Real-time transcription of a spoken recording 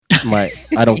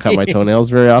I don't cut my toenails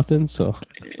very often, so.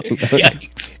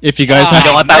 If you guys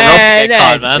don't want that rope to get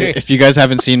caught, man. if you guys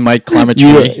haven't seen Mike climb a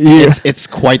tree, it's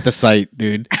quite the sight,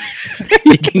 dude.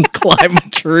 He can climb a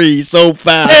tree so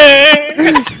fast.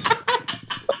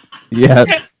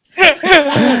 Yes.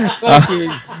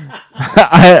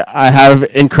 I have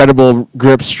incredible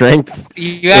grip strength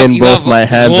in both my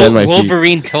hands and my feet.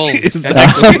 Wolverine toes.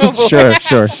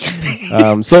 Sure.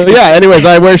 So yeah. Anyways,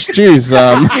 I wear shoes.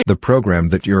 The program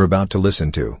that you're about to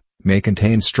listen to may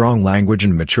contain strong language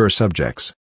and mature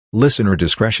subjects. Listener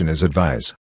discretion is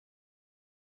advised.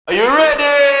 Are you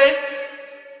ready?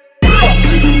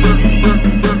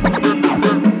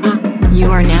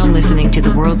 You are now listening to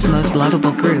the world's most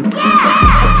lovable group,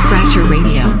 Scratcher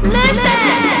Radio. Listen!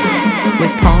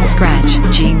 With Paul Scratch,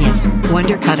 Genius,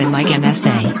 Wondercut, and Mike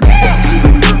MSA.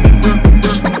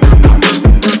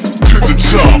 To the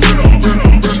top.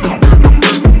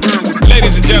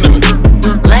 Ladies and gentlemen.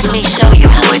 Let me show you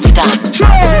how it's done.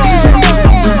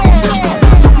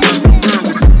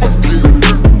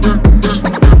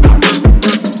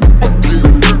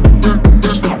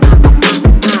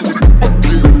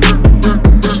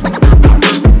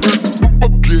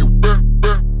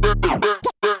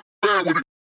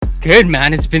 Good,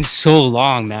 man. It's been so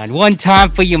long, man. One time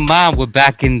for your mom. We're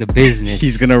back in the business.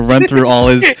 He's gonna run through all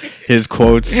his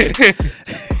quotes.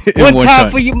 One time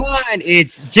for your mind.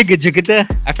 It's jigga jigga da.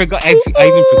 I forgot. I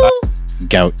even forgot.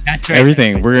 Gout. That's right.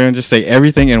 Everything. We're gonna just say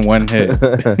everything in one hit.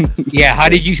 Yeah. How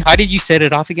did you set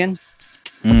it off again?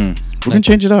 We're gonna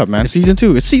change it up, man. Season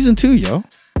 2. It's season 2, yo.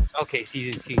 Okay,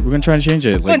 season 2. We're gonna try to change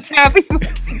it. One time.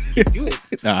 Do it.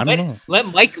 I don't know.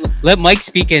 Let Mike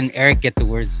speak and Eric get the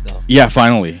words though. Yeah,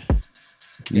 finally.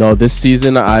 No, this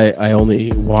season I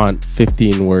only want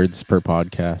 15 words per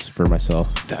podcast for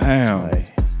myself. Damn.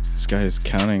 This guy is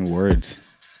counting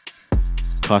words.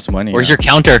 Costs money. Where's your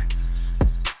counter?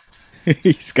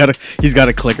 He's got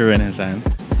a clicker in his hand.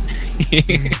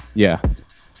 Yeah.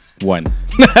 1.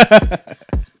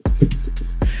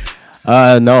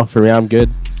 No, for me I'm good.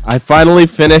 I finally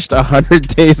finished 100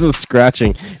 days of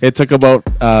scratching. It took about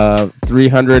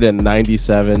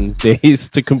 397 days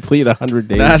to complete 100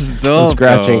 days. That's dope, of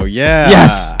scratching. Though. Yeah.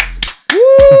 Yes.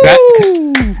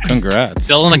 Woo! Congrats.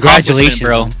 Still an accomplishment,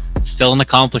 bro. Still an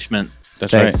accomplishment.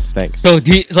 That's Thanks. So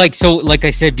like I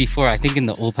said before, I think in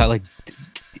the old part,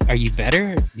 are you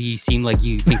better? Do you seem like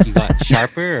you think you got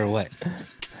sharper or what?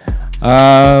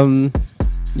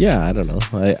 Yeah, I don't know.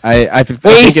 I think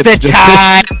Waste it's the just,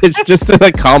 time. It's just an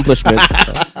accomplishment.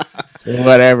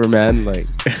 Whatever, man. Like,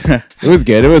 it was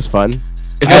good. It was fun.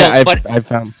 I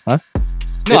found. Huh?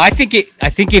 No, I think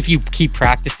if you keep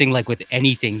practicing like with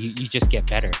anything, you just get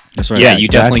better. That's right. Yeah, you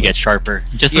definitely get sharper.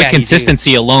 Just the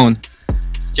consistency alone.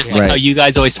 Just like how you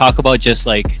guys always talk about, just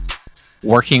like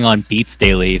working on beats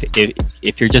daily.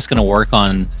 If you're just gonna work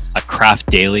on a craft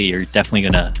daily, you're definitely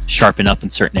gonna sharpen up in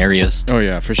certain areas. Oh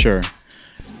yeah, for sure.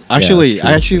 Actually,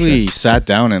 I sat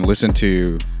down and listened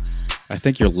to, I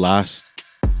think, your last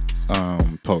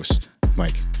post,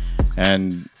 Mike,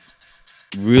 and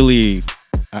really,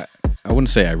 I wouldn't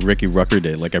say I Ricky Ruckered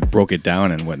it, like I broke it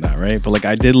down and whatnot, right? But like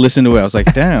I did listen to it. I was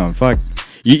like, damn, fuck,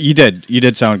 you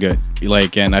did sound good.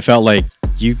 Like, and I felt like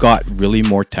you got really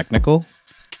more technical.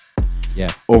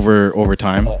 Yeah. Over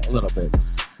time. A little bit.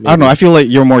 Maybe. I don't know. I feel like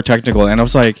you're more technical, and I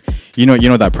was like, you know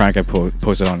that prank I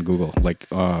posted on Google, like,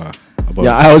 about.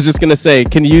 Yeah, I was just gonna say,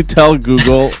 can you tell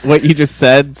Google what you just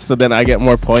said, so then I get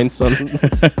more points on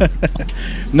this?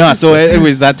 No, so it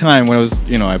was that time when it was,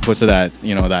 I posted that,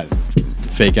 that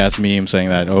fake ass meme saying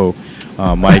that,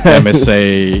 Mike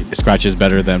MSA scratches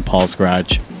better than Paul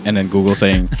Scratch, and then Google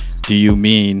saying, do you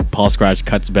mean Paul Scratch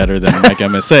cuts better than Mike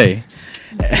MSA?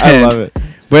 I love it.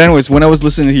 But anyways, when I was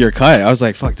listening to your cut, I was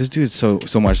like, fuck, this dude's so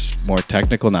much more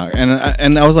technical now.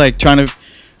 And I was like trying to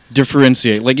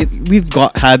differentiate. Like, we've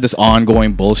had this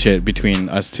ongoing bullshit between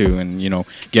us two, and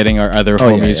getting our other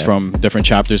homies from different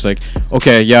chapters. Like,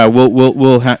 okay, yeah,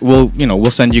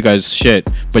 we'll send you guys shit,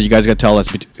 but you guys gotta tell us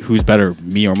who's better,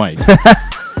 me or Mike.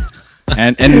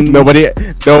 and nobody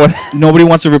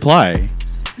wants to reply.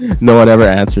 No one ever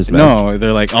answers, man. No,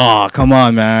 they're like, oh, come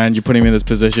on, man, you're putting me in this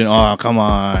position. Oh, come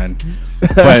on.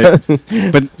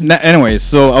 But anyways,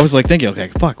 so I was like thinking, okay,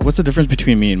 fuck, what's the difference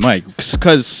between me and Mike?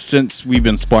 Because since we've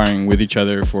been sparring with each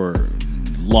other for a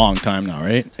long time now,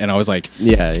 right? And I was like,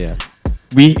 yeah,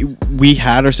 we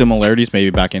had our similarities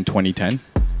maybe back in 2010,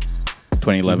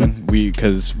 2011.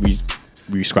 Because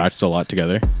we scratched a lot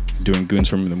together, doing Goons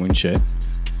from the Moon shit.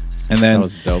 And then that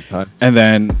was dope, huh? And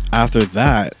then after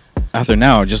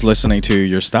now, just listening to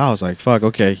your style, I was like, fuck,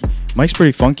 okay, Mike's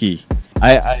pretty funky.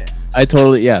 I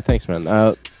totally, thanks, man.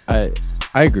 I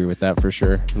agree with that for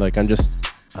sure. Like, I'm just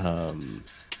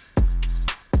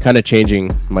kind of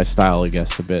changing my style, I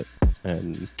guess, a bit.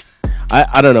 And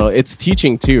I don't know. It's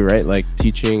teaching too, right? Like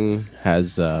teaching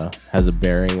has a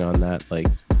bearing on that. Like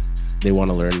they want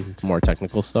to learn more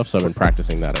technical stuff, so I've been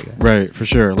practicing that, I guess. Right, for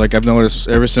sure. Like I've noticed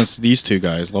ever since these two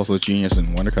guys, also Genius and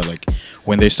Wondercut, like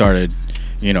when they started,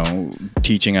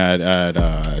 teaching at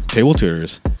Table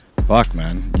Tutors, fuck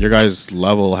man, your guys'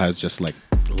 level has just like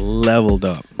leveled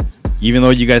up. Even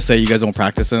though you guys say you guys don't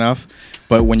practice enough,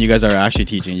 but when you guys are actually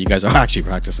teaching, you guys are actually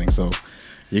practicing. So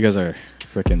you guys are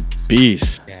freaking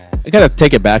beasts. Yeah. I gotta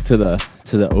take it back to the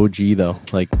OG though,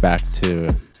 like back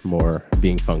to more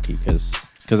being funky, because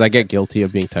I get guilty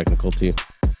of being technical too.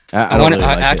 I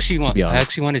actually want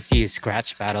to see a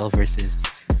scratch battle versus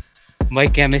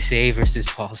Mike MSA versus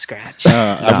Paul Scratch.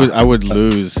 I would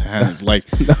lose hands. Like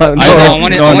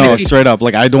no, straight up.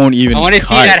 Like I don't even. I want to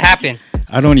see that happen.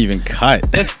 I don't even cut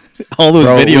all those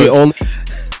videos.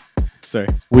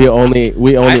 We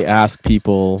only ask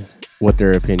people what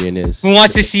their opinion is. Who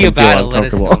wants to see a battle?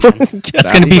 Let us know.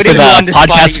 That's going to be for the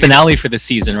podcast finale for the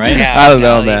season, right? Yeah, I don't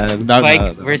know, man.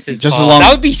 Mike versus just Paul.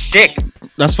 That would be sick.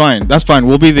 That's fine.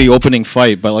 We'll be the opening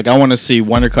fight, but like I want to see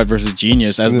Wondercut versus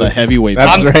Genius as the heavyweight.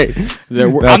 That's right.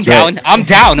 I'm down. I'm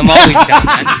down. I'm always down,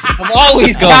 man. I'm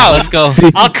always down. Let's go.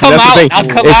 I'll come out. I'll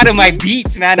come out of my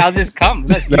beats, man. I'll just come.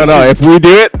 No. If we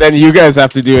do it, then you guys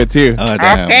have to do it too. Oh,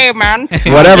 damn. Okay, man.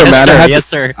 Whatever, man. Yes,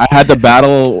 sir. I had to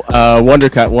battle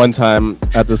Wondercut one time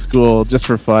at the school just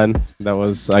for fun.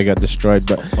 I got destroyed,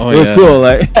 but it was cool.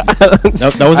 Like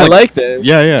that was I liked it.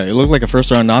 Yeah. It looked like a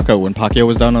first round knockout when Pacquiao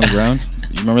was down on the ground.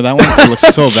 You remember that one? It looks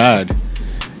so bad.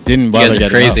 Didn't bother getting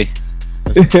crazy.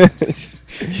 Up.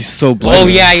 He's so bloody. Oh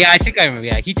yeah. I think I remember.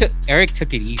 Yeah, Eric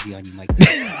took it easy on you, Mike.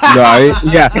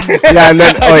 Yeah, and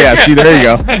then see, there you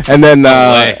go.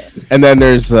 And then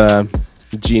there's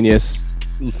Genius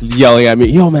yelling at me,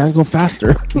 "Yo, man, go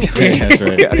faster!" That's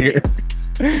right.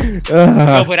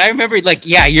 No, but I remember, like,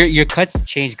 your cuts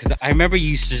changed because I remember you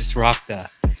used to just rock the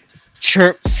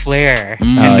chirp flare.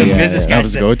 That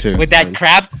was go-to with that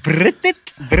crab.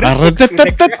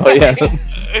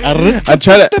 I'm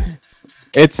trying to.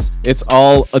 It's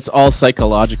all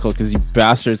psychological because you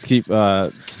bastards keep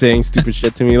saying stupid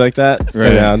shit to me like that.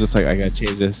 Right. And I'm just like, I gotta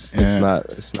change this. Yeah.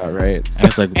 It's not right. And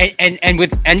it's like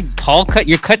and Paul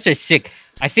your cuts are sick.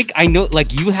 I think I know,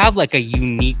 like, you have like a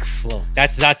unique flow.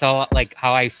 That's all, like,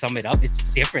 how I sum it up. It's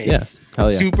different. Yeah. It's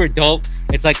super dope.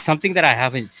 It's like something that I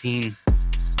haven't seen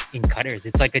in cutters.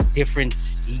 It's like a different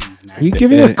Steve, man. Are you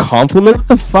giving a compliment? What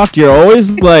the fuck? You're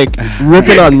always like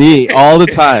ripping on me all the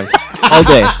time, all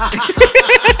day.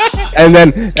 And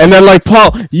then like,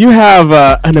 Paul, you have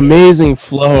an amazing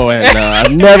flow, and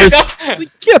I've never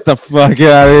get the fuck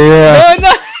out of here.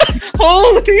 No,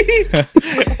 holy.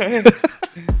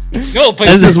 No, but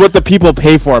this is what the people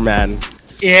pay for, man.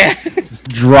 It's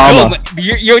drama.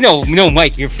 No,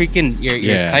 Mike, you're freaking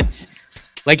your cuts.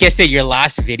 Like I said, your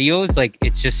last videos, like,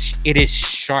 it is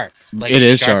sharp. Like, it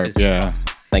is sharp. Yeah.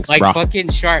 Thanks, like, bro.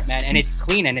 fucking sharp, man, and it's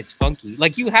clean and it's funky.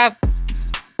 Like, you have,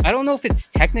 I don't know if it's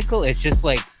technical. It's just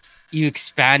like you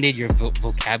expanded your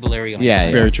vocabulary on.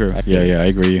 Yeah, very true. I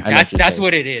agree. That's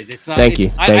what it is. It's not. Thank you.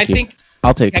 I think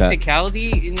I'll take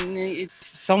technicality,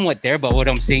 it's somewhat there, but what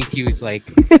I'm saying to you is, like,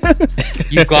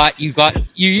 your book,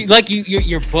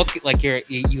 like,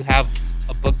 you have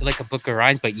a book, like a book of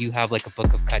rhymes, but you have like a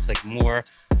book of cuts, like, more.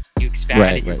 You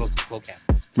expanded your vocab.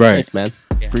 Right. Thanks, man.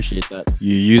 Yeah. Appreciate that.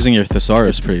 You're using your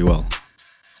thesaurus pretty well.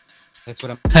 That's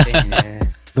what I'm saying. Yeah.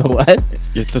 The what?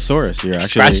 Your thesaurus. You're actually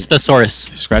scratch thesaurus.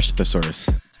 Scratch thesaurus.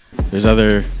 There's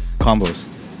other combos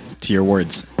to your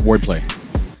words. Wordplay.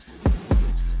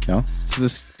 No? It's the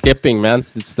skipping, man.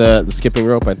 It's the skipping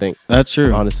rope, I think. That's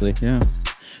true. Honestly.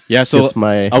 Yeah, so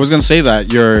I was gonna say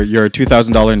that your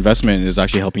 $2,000 investment is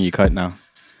actually helping you cut now.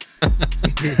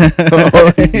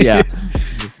 Yeah,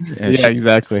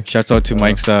 exactly. Shouts out to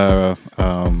Mike's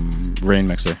rain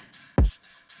mixer.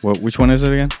 Which one is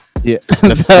it again? Yeah,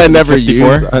 I never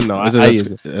 54? use. No, I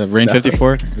use it. Rain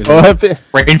 54.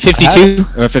 Rain 52.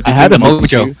 52. I had the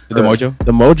Mojo. The Mojo.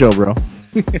 The Mojo, bro.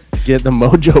 Get the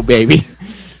Mojo, baby.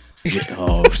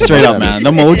 Oh, straight up, man.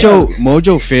 The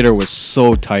Mojo fader was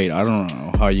so tight. I don't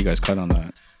know how you guys cut on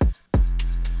that.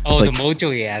 Oh, like, the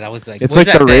Mojo, yeah, that was like. It's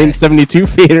like the Rain 72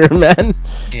 fader, man.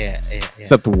 Yeah.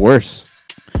 Except worse.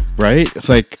 Right? It's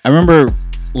like, I remember,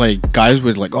 like, guys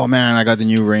would like, oh man, I got the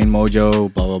new Rain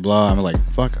Mojo, blah blah blah. I'm like,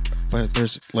 fuck, but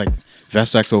there's like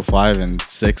Vestax 05 and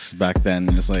 6 back then.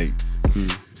 And it's like,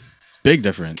 big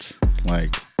difference.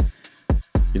 Like,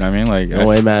 you know what I mean? Like, no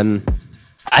way, man.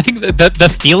 I think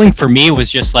the feeling for me was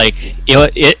just like,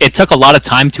 it took a lot of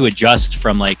time to adjust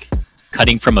from, like,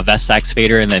 cutting from a Vestax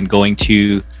fader and then going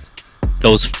to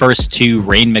those first two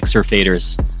Rain Mixer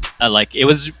faders. Like it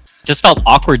was just felt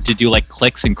awkward to do like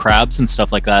clicks and crabs and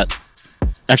stuff like that.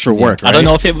 Extra work. Right? I don't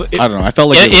know if it I don't know. I felt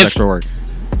like it was extra work.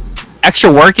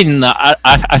 Extra work, and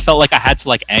I felt like I had to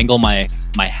like angle my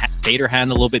fader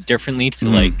hand a little bit differently to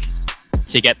like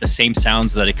to get the same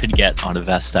sounds that I could get on a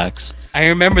Vestax. I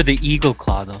remember the Eagle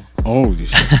Claw though. Oh,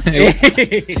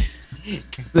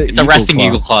 It's a resting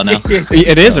Eagle Claw now.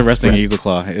 it is a resting Eagle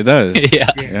Claw. It does. Yeah.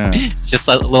 It's just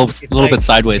a little bit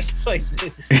sideways. It's like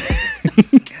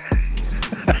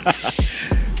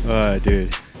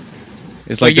Dude.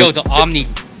 It's but like the Omni.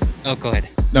 Oh, go ahead.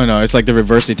 No, it's like the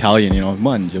reverse Italian, you know.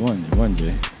 Mangia.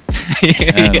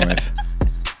 Anyways.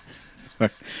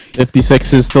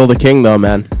 56 is still the king, though,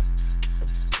 man.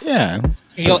 Yeah.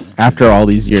 Yo, After all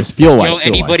these years, feel-wise.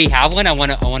 Anybody have one? I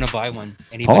wanna buy one.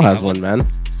 Anybody Paul has have one, man.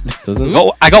 Doesn't he?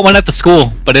 Oh, I got one at the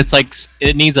school, but it's like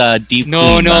it needs a deep.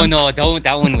 No. clean, man.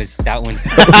 That one's.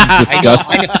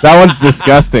 Disgusting. That one's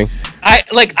disgusting.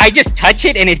 I just touch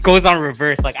it and it goes on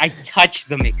reverse. Like I touch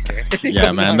the mixer.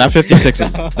 Yeah, man. That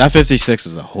 56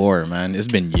 is a horror, man. It's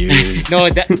been used. No,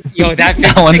 that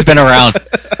That one's been around.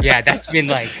 Yeah, that's been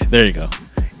like. There you go.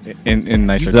 In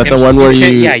nicer. Is that the one where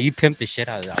you pimped the shit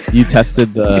out of that. you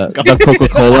tested the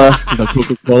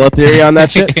Coca-Cola theory on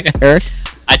that shit, Eric?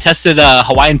 I tested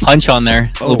Hawaiian Punch on there,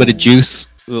 a little bit of juice.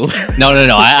 No.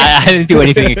 I didn't do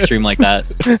anything extreme like that.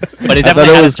 But it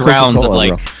definitely had its rounds of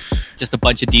like just a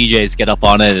bunch of DJs get up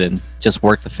on it and just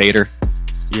work the fader.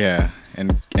 Yeah,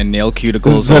 and nail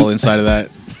cuticles all inside of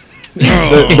that.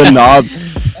 The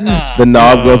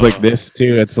knob goes like this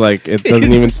too. It's like it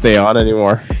doesn't even stay on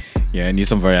anymore. Yeah, I need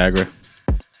some Viagra.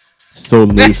 So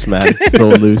loose, man. So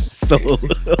loose.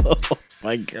 Oh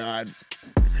my god.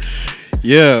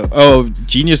 Yeah. Oh,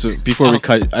 Genius. Before we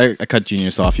cut, I cut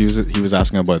Genius off. He was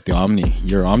asking about the Omni.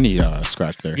 Your Omni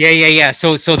scratch there. Yeah.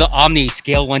 So the Omni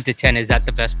scale 1 to 10, is that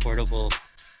the best portable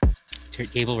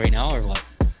cable right now or what?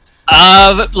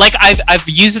 Like I've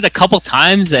used it a couple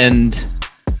times and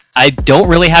I don't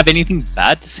really have anything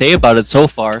bad to say about it so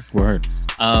far. Word.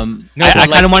 I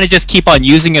kind of want to just keep on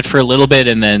using it for a little bit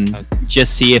and then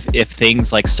just see if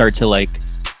things like start to like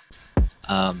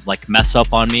mess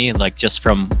up on me, like just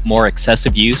from more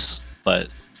excessive use.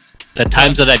 But the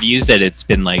times that I've used it, it's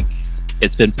been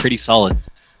pretty solid.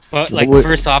 But like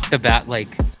first off the bat,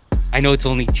 like I know it's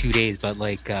only 2 days, but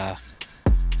like the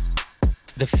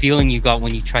feeling you got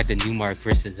when you tried the Newmark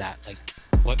versus that, like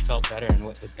what felt better and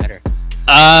what was better?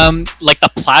 Like the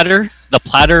platter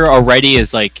already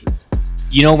is like,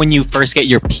 you know, when you first get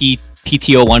your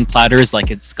PTO1 platters,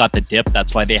 like it's got the dip.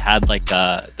 That's why they had like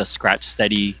the scratch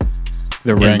steady,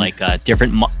 and like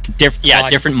different mods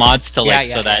to like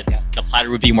that the platter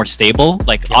would be more stable.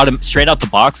 Like straight out the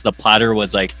box, the platter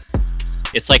was like,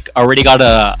 it's like already got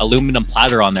a aluminum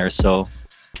platter on there, so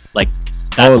like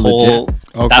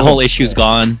that whole issue's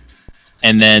gone.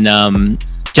 And then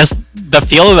just the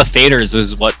feel of the faders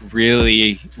was what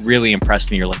really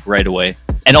impressed me, like right away.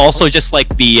 And also just like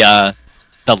the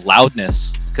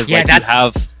loudness, because like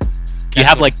you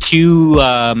have like two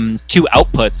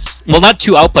outputs. Well, not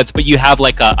two outputs, but you have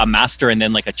like a master and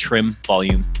then like a trim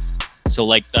volume. So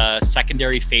like the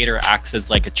secondary fader acts as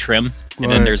like a trim,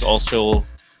 and then there's also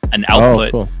an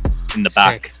output in the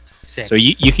back. Sick. So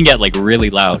you can get like really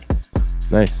loud.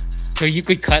 Nice. So you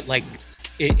could cut like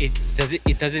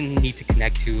it doesn't need to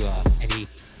connect to any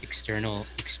external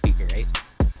speaker, right?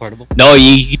 Portable? No,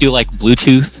 you do like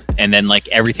Bluetooth, and then like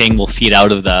everything will feed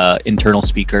out of the internal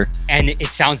speaker. And it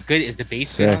sounds good. Is the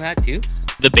bass good on that too?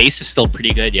 The bass is still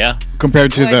pretty good, yeah.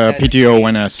 Compared to the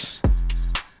PTO1S.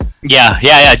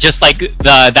 Yeah. Just like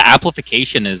the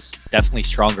amplification is definitely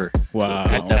stronger. Wow,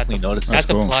 that's definitely noticeable. That's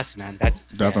cool. A plus, man. That's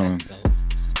definitely.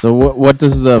 So what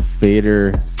does the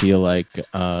fader feel like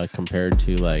compared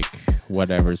to like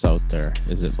whatever's out there?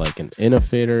 Is it like an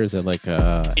Innofader? Is it like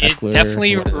a Eckler? It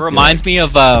definitely reminds me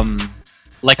of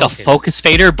like a focus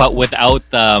fader, but without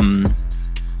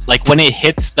like when it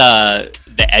hits the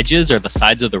edges or the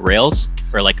sides of the rails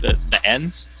or like the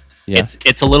ends. Yeah.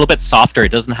 It's a little bit softer.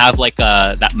 It doesn't have like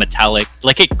that metallic,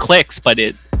 like it clicks, but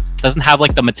it doesn't have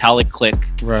like the metallic click.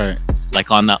 Right. Like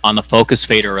on the focus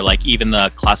fader or like even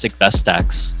the classic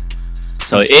Vestax.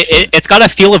 So it's got a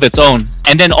feel of its own.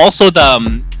 And then also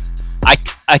I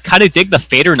kind of dig the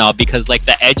fader knob because like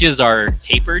the edges are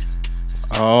tapered.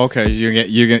 Oh, okay. You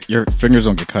get your fingers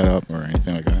don't get cut up or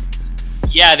anything like that.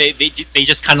 Yeah, they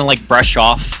just kind of like brush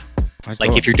off.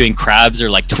 Like if you're doing crabs or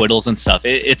like twiddles and stuff,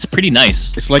 it's pretty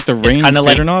nice. It's like the ring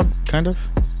fader knob, kind of.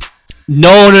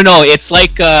 No. It's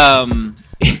like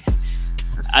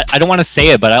I don't want to say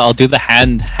it, but I'll do the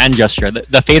hand gesture.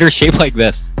 The fader's shaped like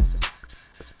this.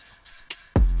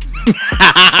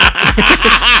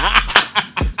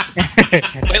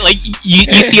 But, like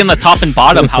you see on the top and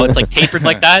bottom how it's like tapered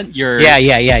like that. Your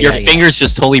Your fingers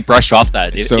just totally brush off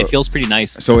that. It feels pretty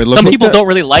nice. So it looks Some like people don't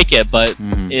really like it, but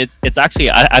it's actually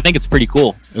I think it's pretty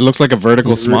cool. It looks like a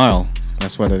vertical smile.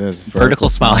 That's what it is. Vertical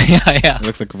smile. Yeah. It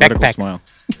looks like a vertical smile.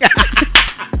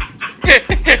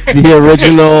 The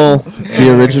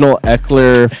original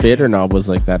Eckler fader knob was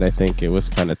like that. I think it was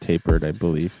kind of tapered. I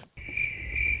believe.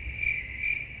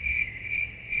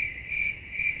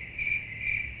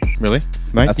 Really?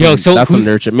 Nice. That's a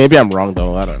nurture. Maybe I'm wrong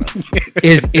though. I don't know.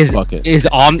 Is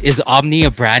Omni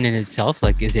a brand in itself?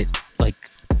 Like, is it like?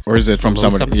 Or is it from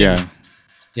somebody? Yeah.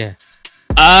 Yeah.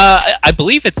 I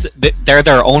believe they're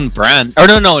their own brand. Or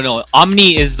no.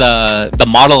 Omni is the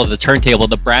model of the turntable.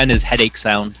 The brand is Headache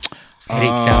Sound.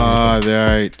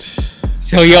 Right.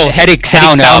 So Headache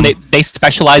Sound. They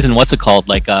specialize in what's it called,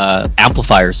 like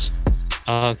amplifiers.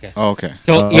 Oh, okay. Oh, okay.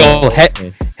 So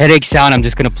Headache Sound. I'm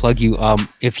just gonna plug you.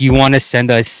 If you want to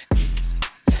send us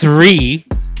 3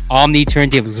 Omni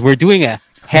turntables, we're doing a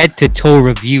head-to-toe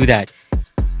review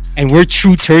and we're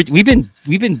true we've been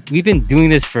doing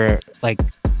this for like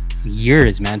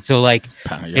years, man. So like,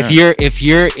 if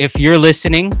you're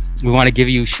listening, we want to give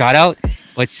you a shout out.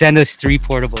 But send us 3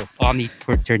 portable Omni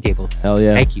turntables. Hell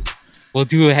yeah! Thank you. We'll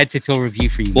do a head-to-toe review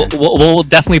for you. We'll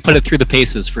definitely put it through the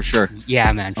paces for sure.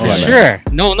 Yeah, man, for sure.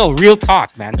 Man. No, real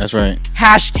talk, man. That's right.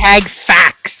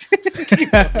 #facts.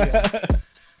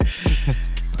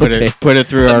 Put it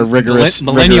through our rigorous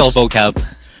millennial vocab.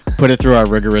 Put it through our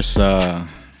rigorous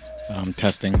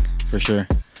testing for sure.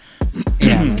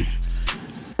 Yeah. Man.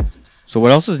 So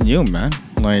what else is new, man?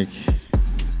 Like.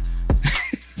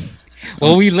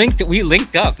 Well, we linked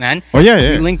up, man. Oh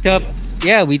yeah. We linked up.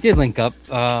 Yeah, we did link up.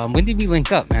 When did we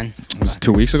link up, man? It was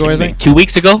 2 weeks ago, I think. 2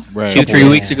 weeks ago? Right.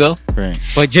 2-3 weeks ago? Right.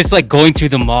 But just like going through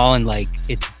the mall and like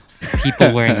it's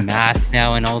people wearing masks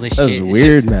now and all this shit. That was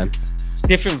weird, man.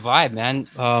 Different vibe, man.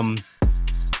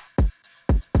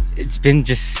 It's been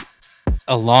just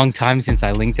a long time since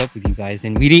I linked up with you guys,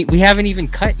 and we haven't even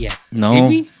cut yet. No. Did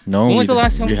we? No. When was the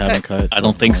last time we haven't cut? I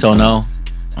don't think so. No.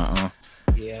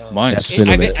 Yeah. Months.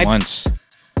 Months.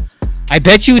 I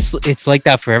bet you it's like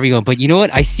that for everyone, but you know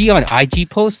what? I see on IG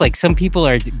posts like some people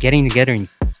are getting together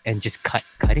and just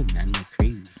cutting, man, like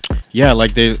crazy. Yeah,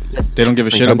 like they don't give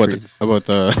a shit about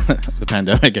the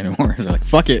pandemic anymore. They're like,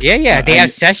 fuck it. Yeah. They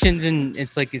have sessions and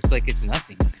it's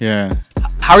nothing. Yeah.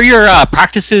 How are your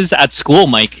practices at school,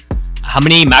 Mike? How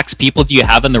many max people do you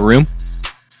have in the room?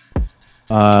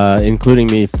 Including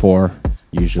me, 4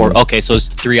 usually. 4. Okay, so it's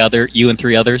 3 you and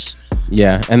 3 others.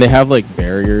 Yeah, and they have like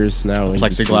barriers now.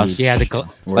 Plexiglass. Yeah,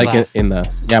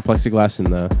 plexiglass in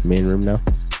the main room now.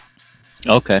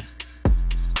 Okay.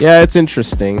 Yeah, it's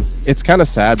interesting. It's kind of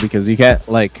sad because you can't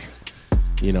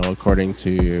according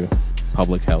to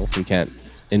public health, you can't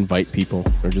invite people.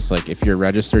 Or just like if you're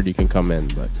registered, you can come in,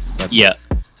 but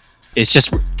it's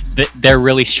just they're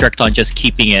really strict on just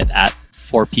keeping it at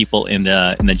 4 people in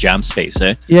the jam space,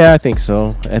 eh? Yeah, I think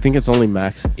so. I think it's only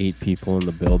max 8 people in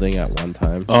the building at one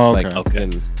time. Oh, okay. Okay.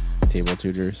 In table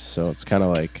tutors, so it's kind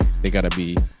of like they gotta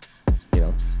be,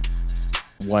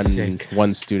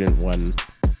 one student, one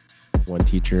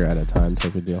teacher at a time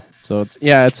type of deal. So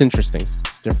it's interesting.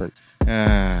 It's different.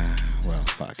 Well,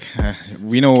 fuck.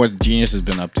 We know what Genius has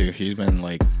been up to. He's been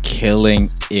like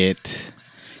killing it.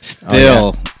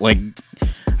 Still, like,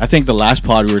 I think the last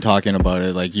pod we were talking about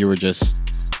it, like you were just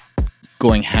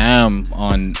going ham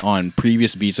on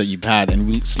previous beats that you've had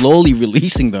and slowly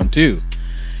releasing them too.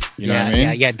 You know what I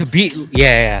mean? Yeah. The beat,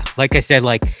 yeah. Like I said,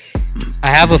 like I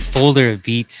have a folder of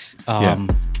beats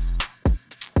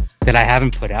that I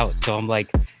haven't put out, so I'm like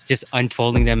just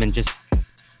unfolding them and just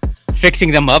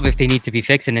fixing them up if they need to be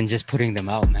fixed, and then just putting them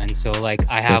out, man. So like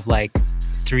I have like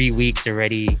 3 weeks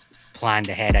already planned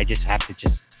ahead. I just have to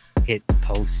just hit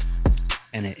post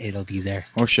and it'll be there.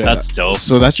 Oh shit, that's dope.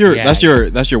 So that's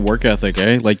your work ethic,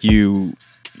 eh? Like you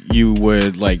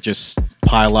would like just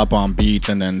pile up on beats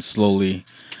and then slowly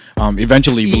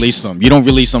eventually release them. You don't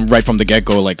release them right from the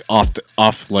get-go, like off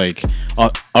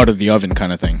out of the oven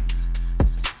kind of thing.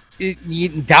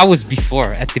 That was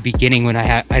before, at the beginning, when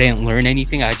I didn't learn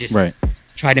anything. I just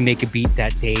try to make a beat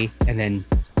that day and then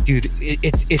do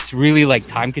it's really like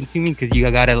time consuming because you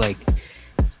gotta like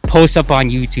post up on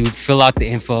YouTube, fill out the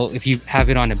info. If you have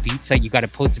it on a beat site, you gotta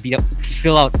post the beat up,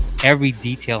 fill out every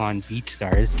detail on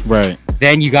BeatStars. Right.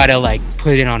 Then you gotta like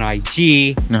put it on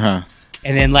IG.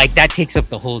 And then like that takes up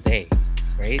the whole day,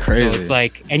 right? Crazy. So it's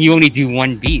like, and you only do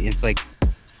one beat. It's like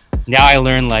now I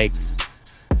learn like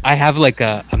I have like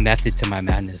a method to my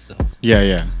madness. So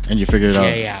Yeah. And you figured it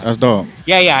out. Yeah. That's dope.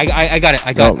 Yeah. I got it.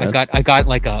 Dope, man. I got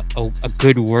like a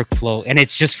good workflow, and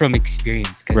it's just from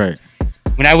experience. 'Cause Right.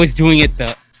 when I was doing it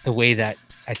the way that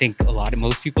I think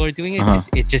most people are doing it, Uh-huh.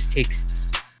 it just takes.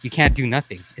 You can't do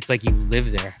nothing. It's like you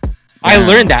live there. I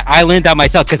learned that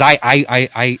myself because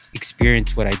I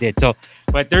experienced what I did. So,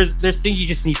 but there's things you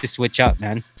just need to switch up,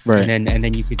 man. Right. And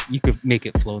then you could make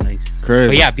it flow nice. Crazy.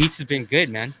 But yeah, beats has been good,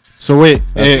 man. So wait,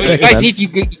 That's So sick, you guys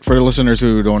man. need for the listeners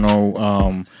who don't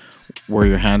know where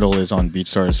your handle is on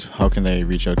BeatStars, how can they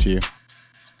reach out to you?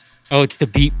 Oh, it's the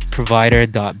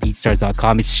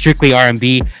beatprovider.beatstars.com. It's strictly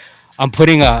R&B. I'm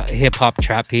putting a hip hop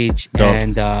trap page Dope.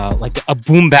 and like a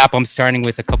boom bap. I'm starting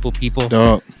with a couple people.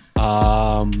 Dope.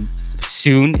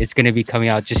 Soon it's gonna be coming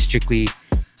out just strictly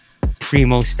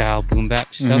primo style boom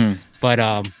bap stuff. Mhm.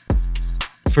 But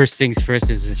first things first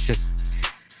is it's just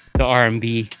the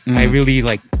R&B. I Mhm. really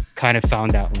like kind of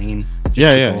found that lane.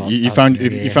 Yeah. go You out found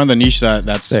there, you yeah. found the niche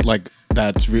that's Sick. like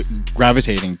that's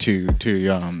gravitating to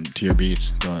your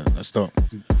beats. That's dope.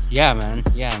 Yeah, man.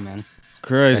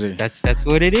 Crazy. That's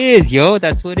what it is, yo.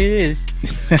 That's what it is.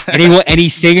 Any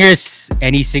singers,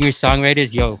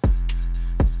 songwriters, yo,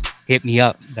 hit me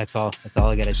up. That's all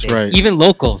I gotta say. right. Even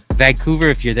local, Vancouver,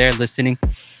 if you're there listening,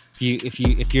 if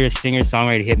you're a singer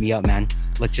songwriter, hit me up, man.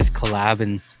 Let's just collab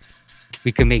and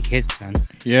we can make hits, man.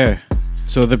 Yeah.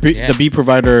 So the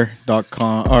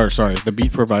beatprovider.com the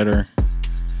beat provider.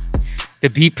 The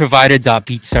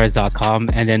beatprovider.beatstars.com,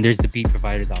 and then there's the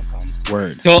beatprovider.com.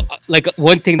 Word. So like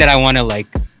one thing that I want to like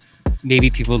maybe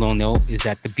people don't know is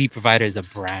that the beat provider is a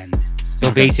brand. So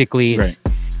Okay. basically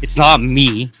it's not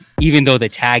me, even though the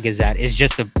tag is that. It's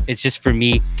just for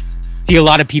me. See, a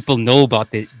lot of people know about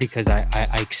it because I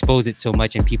expose it so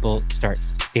much and people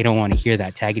they don't want to hear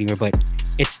that tag anymore, but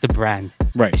it's the brand.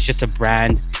 Right. It's just a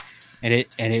brand, and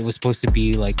it was supposed to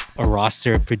be like a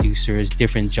roster of producers,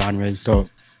 different genres, Dope.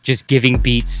 just giving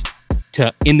beats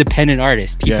to independent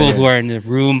artists, people Yeah. who are in the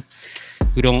room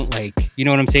who don't like, you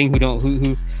know what I'm saying,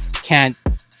 who can't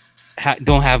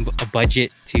don't have a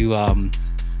budget to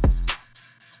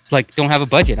don't have a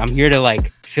budget. I'm here to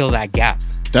like fill that gap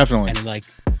Definitely. and like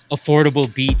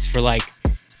affordable beats for like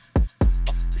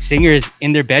singers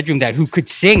in their bedroom who could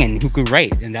sing and who could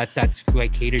write, and that's who I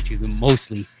cater to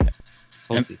mostly.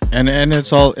 And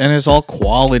it's all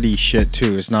quality shit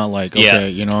too. It's not like, okay, Yeah.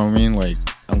 you know what I mean? Like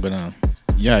I'm gonna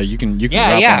you can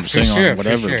Yeah, rap and for sing sure, on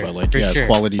whatever, for sure, but like for it's sure.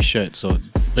 quality shit. So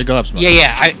big ups, man.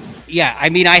 I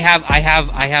mean I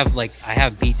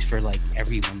have beats for like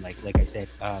everyone, like I said,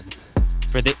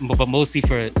 but mostly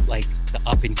for like the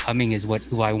up and coming is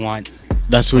who I want.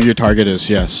 That's who your target is,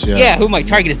 yes. Yeah. Who my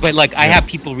target is, but like I have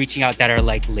people reaching out that are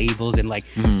like labels and like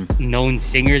known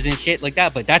singers and shit like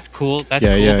that, but that's cool. That's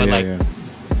cool. But like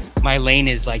my lane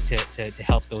is like to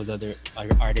help those other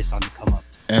artists on the come up.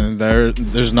 And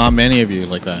there's not many of you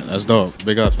like that. That's dope.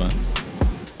 Big ups, man.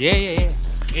 Yeah.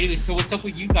 Anyway, so what's up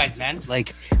with you guys, man?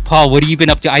 Like, Paul, what have you been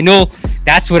up to? I know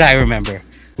that's what I remember.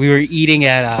 We were eating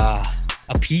at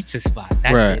a pizza spot.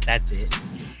 That's it.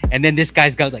 And then this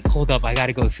guy's got like, hold up, I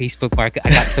gotta go to Facebook Market. I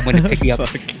got someone to pick me up.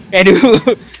 And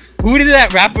who did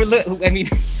that rapper look? I mean,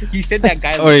 you said that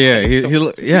guy. Oh yeah, he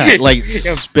like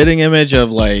splitting image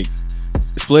of what's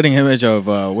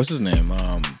his name?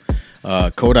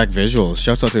 Kodak Visuals.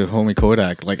 Shouts out to homie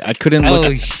Kodak. Like I couldn't look.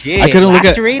 Oh shit! I couldn't look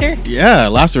at. Lacerator? Yeah,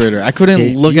 Lacerator. I couldn't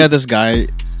Yeah, look at this guy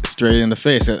straight in the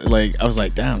face. Like I was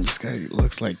like, damn, this guy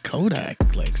looks like Kodak,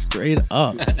 like straight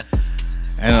up.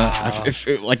 And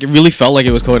it really felt like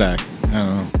it was Kodak. I don't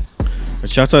know. But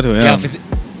shouts out to him. Yeah,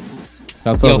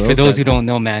 That's Yo, all for those guys. who don't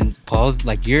know, man, Paul's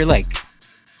like you're like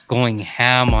going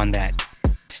ham on that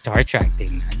Star Trek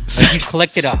thing, man. Like you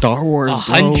collected Star Wars, bro.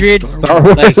 100 Star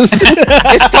Wars. Like,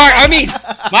 I mean,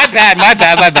 my bad.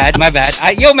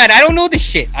 Yo, man, I don't know this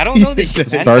shit. Man,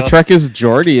 Star so- Trek is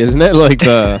Geordi, isn't it? Like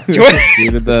the Geordi.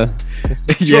 dude with the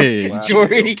yeah.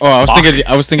 Jordy. Oh,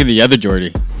 I was thinking the other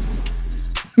Jordy.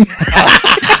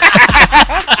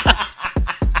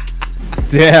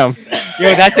 damn.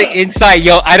 Yo, that's an insight.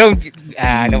 Yo, I don't want to.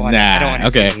 I don't want to.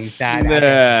 okay.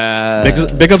 Nah.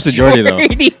 Big ups to Jordy though.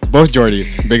 Jordy. Both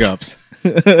Jordys. Big ups.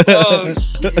 Oh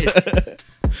shit.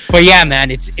 But yeah,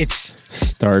 man, it's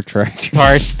Star Trek.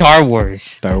 Star Wars.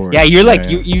 Star Wars. Yeah, you're like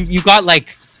yeah. you got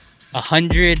like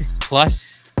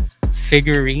 100+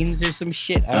 figurines or some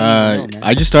shit. I don't even know, man.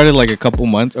 I just started like a couple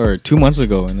months or 2 months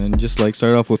ago, and then just like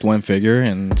started off with one figure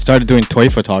and started doing toy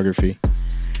photography,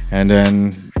 and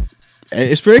then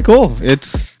it's pretty cool.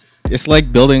 It's it's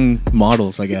like building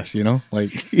models, I guess. You know,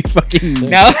 like you fucking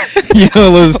No.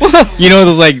 those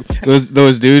like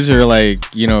those dudes are like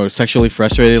sexually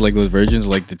frustrated, like those virgins,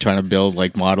 like they're trying to build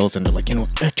like models, and they're like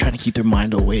they're trying to keep their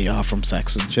mind away off from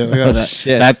sex and shit. Like that.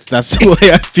 Shit. That's the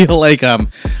way I feel like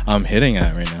I'm hitting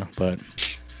at right now. But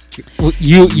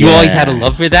You always had a Yeah.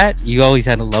 love for that. You always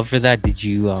had a love for that. Did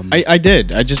you? I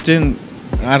did. I just didn't.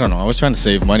 I don't know. I was trying to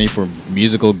save money for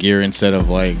musical gear instead of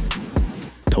like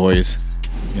toys,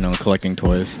 collecting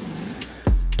toys.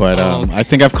 But Oh, okay. I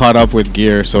think I've caught up with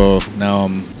gear, so now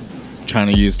I'm trying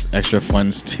to use extra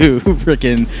funds to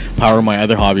freaking power my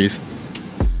other hobbies.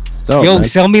 So, Yo, man.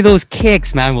 sell me those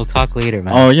kicks, man. We'll talk later,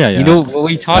 man. Oh yeah, yeah. You know what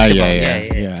we talked about?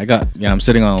 Yeah. I'm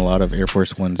sitting on a lot of Air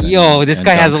Force Ones. Yo, this and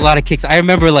guy has a Dunks. lot of kicks. I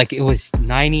remember like it was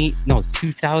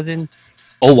 2000.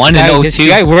 01 and This 02.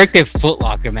 guy worked at Foot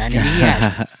Locker, man, and he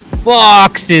had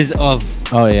boxes of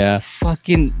Oh yeah.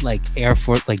 fucking like Air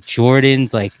Force, like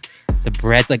Jordans, like the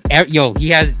Breads, like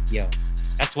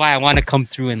That's why I want to come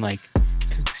through and like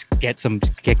get some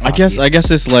kicks. I off guess you. I guess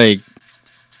it's like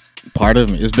part of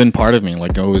me. It's been part of me.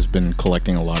 Like I've always been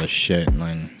collecting a lot of shit, and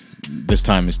then this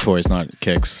time it's toys, not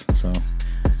kicks. So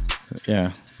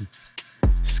yeah,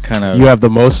 it's kind of You have the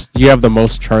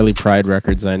most Charlie Pride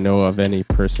records I know of any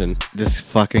person. this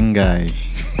fucking guy.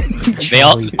 They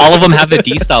all of them have the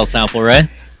D style sample, right?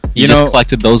 You just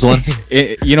collected those ones.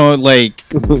 Like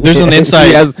there's an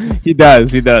inside. He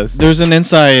does. There's an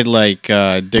inside like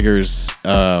diggers.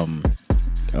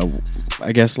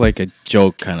 I guess like a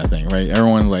joke kind of thing, right?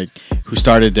 Everyone like who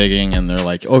started digging and they're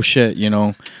like, oh shit,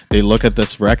 they look at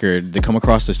this record, they come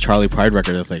across this Charlie Pride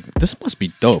record, it's like, this must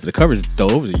be dope. The cover's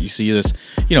dope. You see this,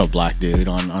 black dude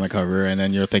on the cover, and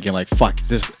then you're thinking like, fuck,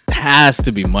 this has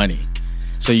to be money.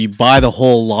 So you buy the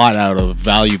whole lot out of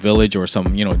Value Village or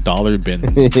some, dollar bin,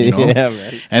 Yeah,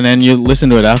 man. and then you listen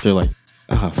to it after like,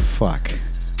 oh fuck.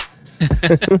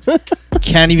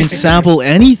 Can't even sample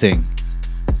anything.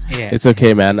 Yeah. It's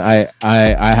okay, man. I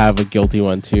have a guilty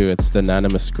one too. It's the Nana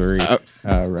Muscuri.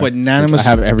 But Nana I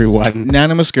have everyone.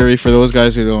 Nana Muscuri, for those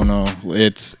guys who don't know,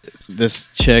 it's this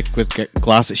chick with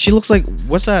glasses. She looks like,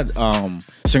 what's that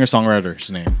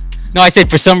singer-songwriter's name? No, I said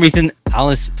for some reason,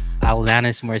 Alanis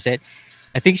Morissette.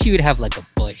 I think she would have like a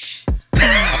bush.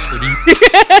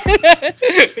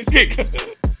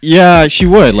 Yeah, she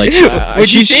would. Like,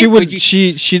 Would you she think? would. Would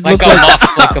you- She'd like look a like.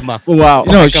 muff, like a muff. Wow.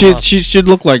 No, like a muff. she should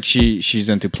look like she's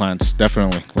into plants,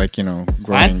 definitely. Like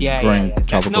growing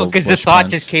tropical. No, because the bush thought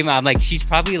plants. just came out. I'm like, she's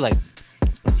probably like,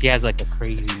 she has like a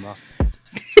crazy muff.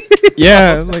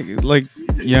 Yeah, yeah. Like,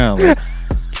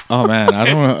 oh man,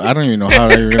 I don't even know how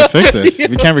we're gonna fix this.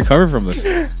 We can't recover from this.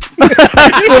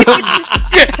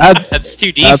 That's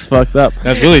too deep. That's fucked up.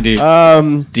 That's really deep.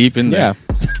 Deep in there.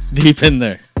 Yeah. Deep in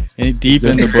there. Deep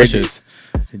in the bushes.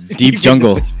 Deep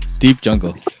jungle. Deep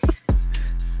jungle.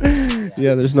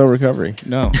 Yeah, there's no recovery.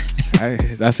 No,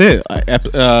 that's it.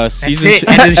 Season it. two,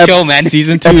 End of the show, man.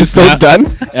 Season 2 is Episode done.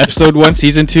 Episode 1,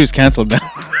 season 2 is canceled now.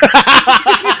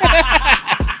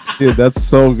 Dude, that's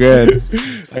so good.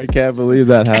 I can't believe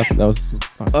that happened. That was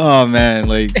Oh man,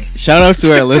 like shout outs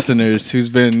to our listeners who's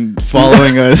been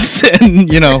following us and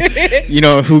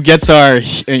who gets our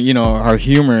our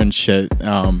humor and shit.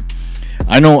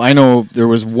 I know there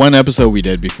was one episode we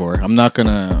did before. I'm not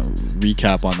gonna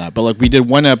recap on that, but like we did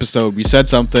one episode, we said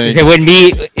something. Is it when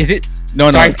me? Is it?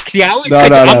 No. Sorry, see, I always No, cut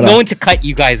no, you. no, I'm no. going to cut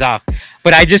you guys off,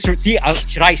 but I just see.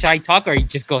 Should I talk or you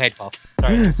just go ahead, Paul?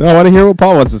 Sorry. No, I want to hear what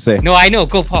Paul wants to say. No, I know.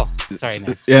 Go, Paul. Sorry,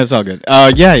 man. Yeah, it's all good.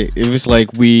 Yeah, it was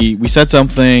like we said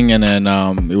something and then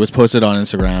it was posted on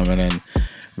Instagram and then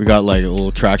we got like a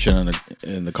little traction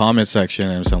in the comment section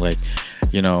and so like,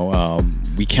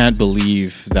 we can't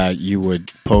believe that you would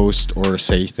post or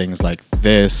say things like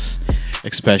this,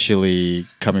 especially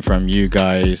coming from you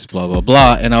guys, blah blah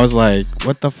blah. And I was like,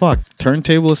 what the fuck?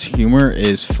 Turntablist humor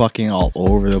is fucking all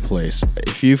over the place.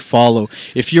 If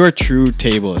you're a true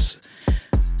tablist,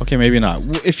 okay, maybe not.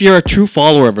 If you're a true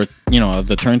follower of of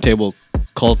the turntable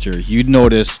culture, you'd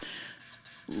notice,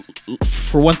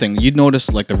 for one thing, you'd notice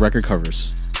like the record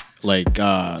covers, like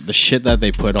the shit that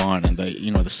they put on, and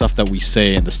the stuff that we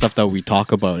say and the stuff that we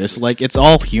talk about. It's like it's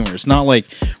all humor. It's not like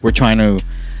we're trying to,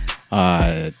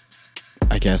 I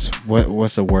guess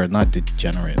what's the word? Not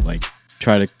degenerate. Like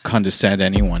try to condescend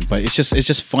anyone, but it's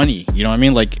just funny. You know what I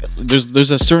mean? Like there's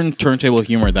a certain turntable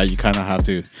humor that you kind of have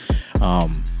to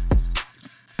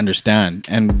understand,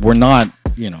 and we're not,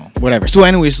 whatever. So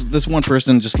anyways, this one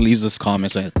person just leaves this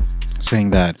comment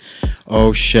saying that,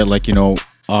 oh shit, like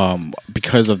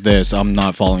because of this I'm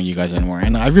not following you guys anymore.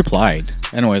 And I replied,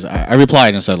 I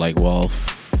replied and said like, well,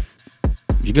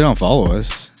 you can unfollow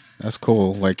us. That's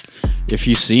cool. Like, if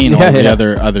you've seen Yeah, all the yeah.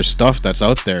 other stuff that's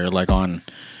out there, like on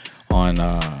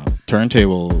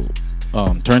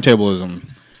turntablism,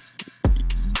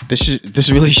 this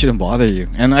really shouldn't bother you.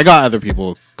 And I got other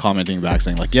people commenting back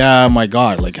saying like, yeah, my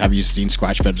God, like, have you seen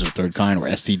scratch feathers of the third kind or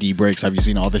STD breaks? Have you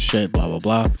seen all this shit? Blah blah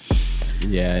blah.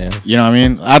 Yeah. You know what I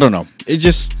mean? I don't know. It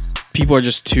just people are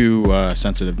just too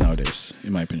sensitive nowadays,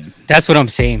 in my opinion. That's what I'm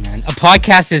saying, man. A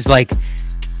podcast is like,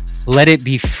 let it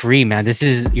be free, man. This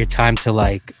is your time to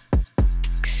like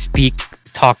speak,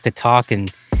 talk the talk,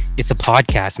 and it's a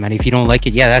podcast, man. If you don't like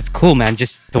it, yeah, that's cool, man.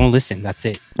 Just don't listen. That's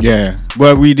it. Yeah.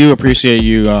 Well, we do appreciate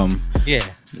you Yeah.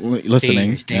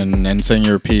 listening Saying and saying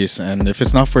your piece. And if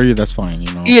it's not for you, that's fine.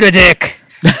 You know. Eat a dick.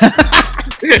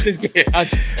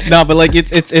 No, but like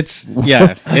it's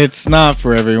yeah, it's not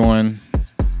for everyone,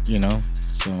 you know.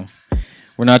 So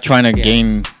we're not trying to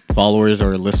gain followers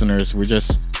or listeners. We're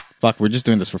just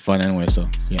doing this for fun anyway. So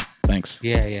yeah, thanks.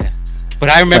 Yeah. But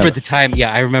I remember the time.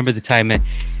 Yeah, I remember the time.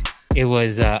 It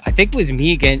was I think it was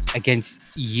me against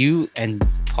you and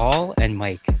Paul and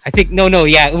Mike. I think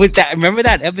yeah, it was that. Remember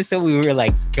that episode we were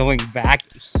like going back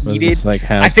Was heated. this like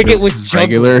I think it was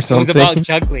regular or juggling. something? It was about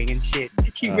juggling and shit.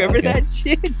 Did you remember okay. that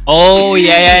shit? Oh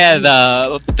yeah.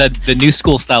 The new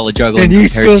school style of The juggling. new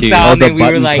compared school to- style, the and we were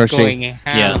button like pushing. going ham.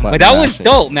 Yeah, But button that was mashing.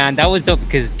 dope, man. That was dope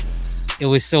because it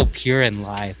was so pure and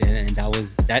live, and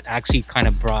that actually kind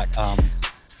of brought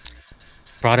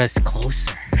us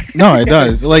closer. No, it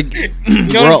does. Like, You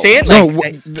know what I'm saying? No,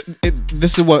 Like,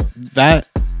 this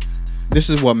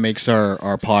is what makes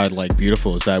our pod like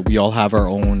beautiful, is that we all have our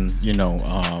own, you know,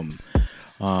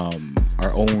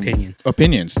 our own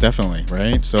opinions, definitely,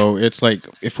 right? So it's like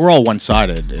if we're all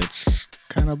one-sided, it's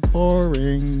kind of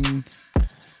boring.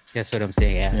 That's what I'm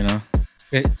saying. Yeah. You know,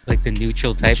 like the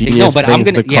neutral type thing. Genius No, but I'm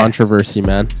brings gonna the controversy,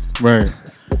 man. right?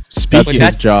 That's Speaking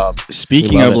his job.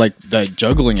 speaking We love of it. like the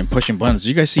juggling and pushing buttons, did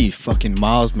you guys see fucking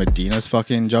Miles Medina's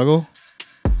fucking juggle?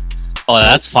 Oh,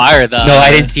 that's fire. No,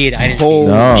 I didn't see it. I didn't see it.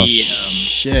 No. The,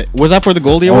 Shit, was that for the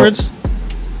Goldie Oh. Awards?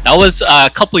 that was a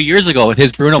couple of years ago with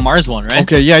his Bruno Mars one, right?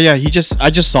 Okay, yeah. I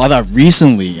just saw that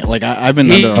recently. Like I've been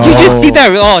Did under you just see Oh.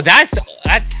 that? Oh,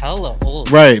 that's hella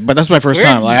old. right, but that's my first Where-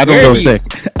 time. Like I where don't So know,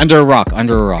 sick. under a rock.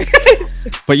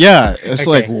 But yeah, it's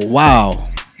like Okay. wow,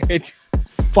 It's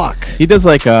fuck. He does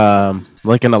like an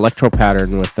electro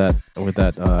pattern with that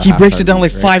He breaks it halftime down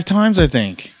like beat, right? 5 times, I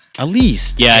think, at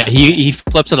least. Yeah, he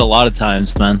flips it a lot of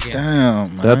times, man. Yeah.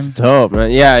 Damn, man. That's dope,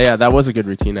 man. Yeah, that was a good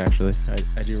routine actually.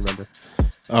 I do remember.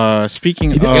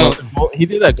 Speaking He did, of he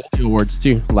did that Goldie Awards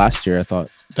too last year, I thought.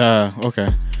 okay.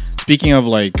 Speaking of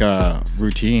like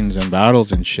routines and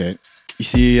battles and shit, you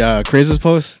see Craze's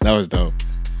post? That was dope.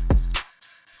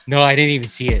 no, I didn't even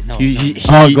see it. No. He,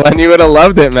 Oh, Glenn, you would have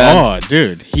loved it, man. oh,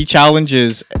 dude, he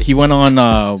challenges. He went on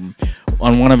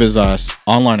one of his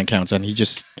online accounts, and he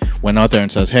just went out there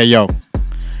and says, "Hey, yo,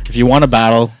 if you want to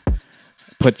battle,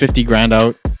 put 50 grand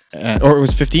out." Or it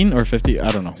was 15 or 50,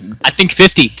 I don't know. I think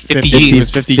 50 50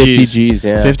 G's. 50 50 Gs. G's,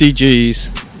 yeah. 50 G's,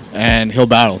 and he'll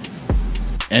battle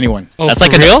anyone. Oh, That's for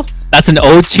like real? That's an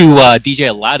ode to DJ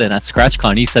Aladdin at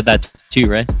ScratchCon. He said that too,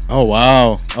 right? Oh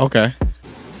wow, okay.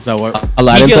 Is that what?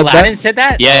 Aladdin DJ said Aladdin that? said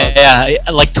that?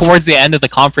 Yeah. Like towards the end of the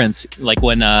conference, like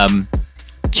when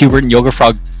Qbert and Yoga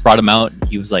Frog brought him out,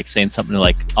 he was like saying something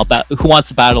like, who wants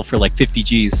to battle for like 50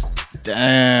 G's?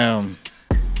 Damn.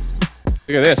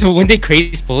 Look at this. So when did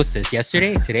Craze post this?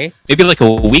 Yesterday? Today? Maybe like a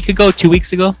week ago, 2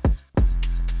 weeks ago.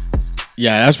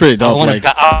 Yeah, that's pretty I dope. want Like,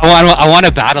 to. I want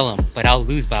to battle him, but I'll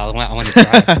lose. But I want to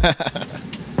try.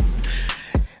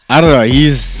 I don't know.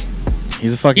 He's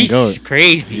a fucking He's goat.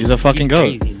 crazy. He's a fucking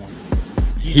goat. Crazy, man.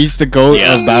 He's the goat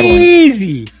Yeah. of battling.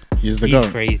 Crazy. He's the He's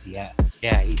goat. crazy.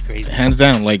 Yeah, he's crazy. Hands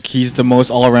down. Like he's the most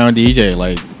all-around DJ.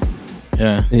 Like,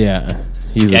 yeah, Yeah.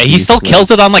 He's a Yeah, he beast, still man.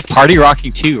 kills it on like party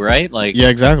rocking too, right? Like, yeah,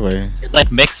 exactly.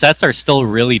 like mixed sets are still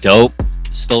really dope.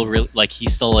 Still really like he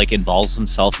still like involves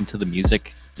himself into the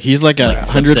music. He's like Like, a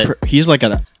flips 100. He's like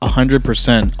a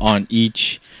 100% on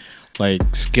each like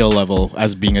skill level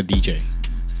as being a DJ.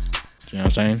 You know what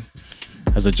I'm saying?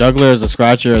 As a juggler, as a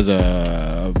scratcher, as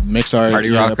a mix artist, Party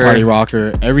you know, rocker. party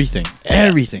rocker, everything,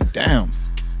 everything. Damn.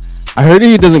 I heard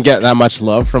he doesn't get that much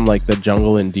love from like the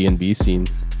jungle and D&B scene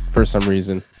for some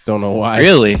reason. Don't know why.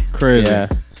 Really? Crazy. Yeah.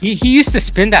 He used to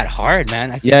spin that hard,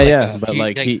 man. I feel Yeah, but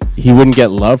like he wouldn't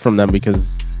get love from them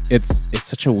because it's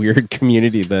such a weird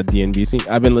community, the D&B scene.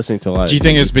 I've been listening to a lot. Do you of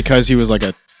think D&B it's because he was like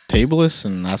a tableist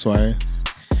and that's why?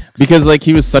 because like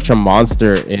he was such a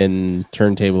monster in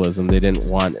turntablism, they didn't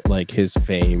want like his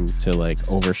fame to like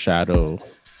overshadow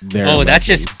their. Oh, that's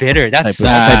just legends bitter. type That's of-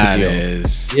 That deal.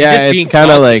 is. Yeah, just being it's kind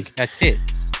of salty. like. That's it.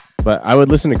 But I would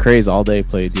listen to Craze all day,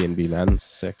 play D&B, man. It's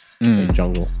sick. Mm. Like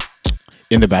jungle.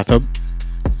 In the bathtub?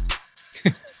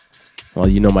 Well,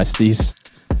 you know my steez.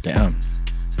 Damn.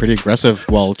 Pretty aggressive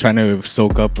while trying to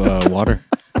soak up water.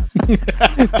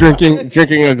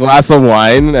 drinking a glass of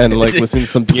wine and like listening to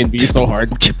some D&B so hard.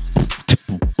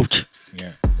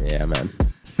 Yeah. Yeah, man.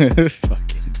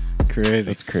 Fucking crazy.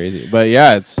 That's crazy. But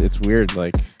yeah, it's weird.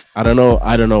 Like I don't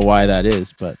know why that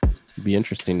is, but it'd be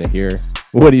interesting to hear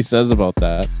what he says about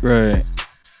that. Right.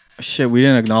 Shit, we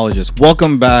didn't acknowledge this.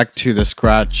 Welcome back to the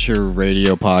Scratcher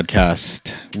Radio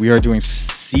podcast. We are doing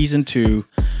season 2,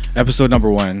 episode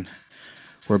number 1.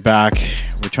 We're back.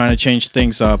 We're trying to change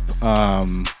things up,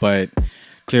 but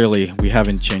clearly we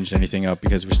haven't changed anything up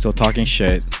because we're still talking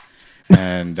shit,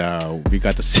 and we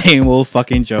got the same old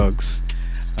fucking jokes.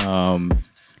 I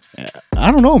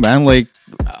don't know, man. Like,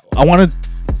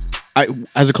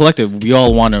 as a collective, we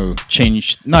all want to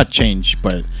not change,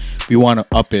 but we want to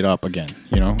up it up again.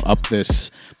 You know, up this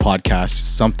podcast,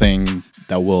 something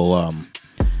that will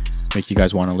make you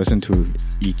guys want to listen to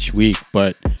each week.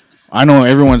 But I know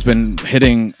everyone's been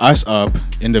hitting us up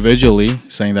individually,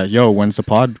 saying that, "Yo, when's the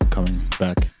pod coming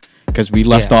back?" Because we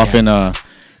left off in a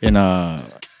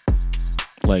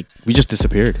like we just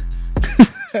disappeared.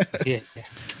 Yeah.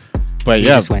 But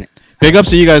yeah, big ups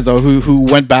to you guys though who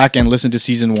went back and listened to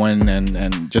season 1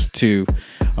 and just to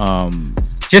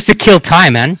kill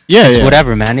time, man. Yeah.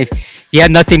 Whatever, man. If you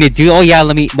had nothing to do,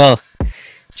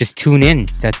 just tune in.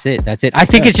 That's it. I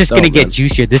think it's just gonna get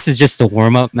juicier. This is just a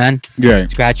warm up, man. Yeah.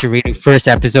 Scratch Your Radio first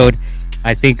episode.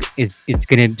 I think there's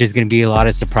gonna be a lot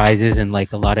of surprises and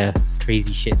like a lot of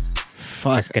crazy shit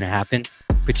that's gonna happen.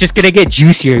 It's just gonna get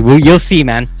juicier. You'll see,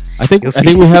 man. I think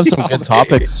we have some good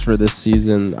topics for this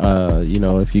season. You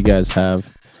know, if you guys have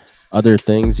other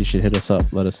things, you should hit us up.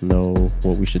 Let us know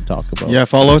what we should talk about. Yeah,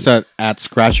 follow us at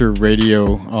Scratcher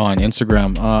Radio on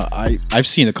Instagram. I've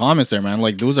seen the comments there, man.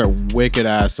 Like those are wicked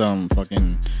ass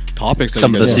fucking topics.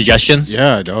 Some of the suggestions.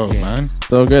 Yeah, dope, man.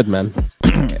 So good, man.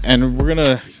 And we're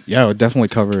gonna we'll definitely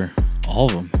cover all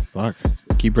of them. Fuck,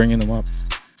 keep bringing them up.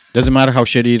 Doesn't matter how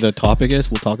shitty the topic is,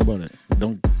 we'll talk about it.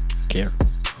 Don't care.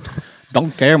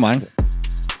 Don't care, man.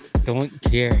 Don't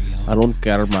care, yo. I don't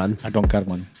care, man. I don't care,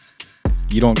 man.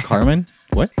 You don't, Carmen?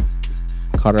 What?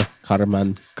 Carmen.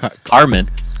 Carmen.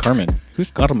 Who's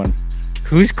Carmen?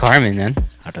 Who's Carmen, man?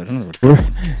 I don't know.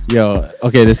 Yo,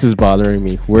 okay, this is bothering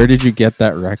me. Where did you get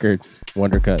that record,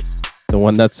 Wondercut? The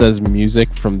one that says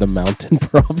music from the mountain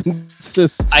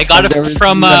provinces. I got it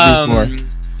from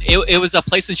it was a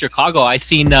place in Chicago. I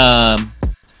seen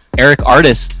Eric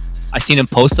Artist. I seen him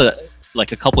post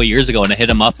like a couple of years ago, and I hit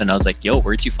him up, and I was like, "Yo,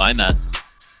 where'd you find that?"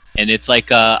 And it's like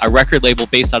a record label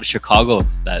based out of Chicago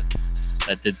that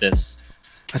did this.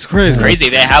 That's crazy. It's crazy.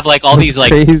 They have like all these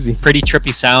like crazy. Pretty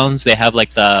trippy sounds. They have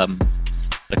like the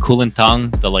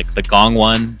kulintang, the gong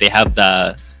one. They have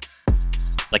the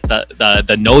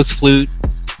nose flute.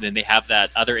 Then they have that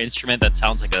other instrument that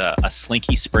sounds like a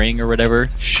slinky spring or whatever.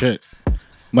 Shit.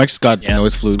 Mike's got the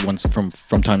nose flute once from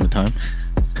time to time.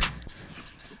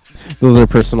 Those are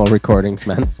personal recordings,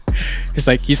 man. It's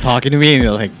like he's talking to me and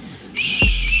he's like,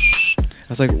 shh. I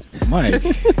was like, Mike,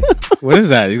 what is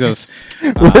that? He goes,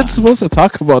 we're supposed to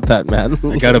talk about that, man.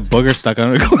 I got a booger stuck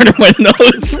on the corner of my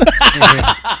nose.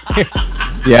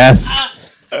 Yes.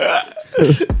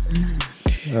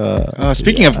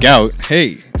 Speaking of gout,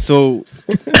 hey, so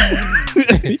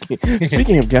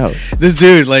speaking of gout, this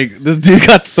dude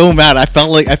got so mad. I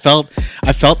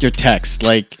felt your text,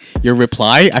 like your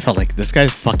reply. I felt like this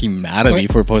guy's fucking mad at me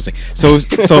for posting. So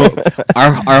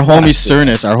our homie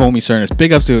Cernus,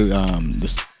 big up to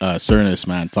this Cernus,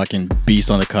 man, fucking beast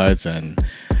on the cuts, and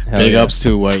big ups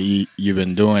to what you've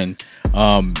been doing.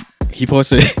 He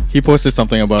posted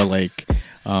something about like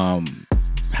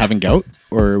having gout,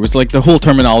 or it was like the whole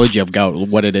terminology of gout,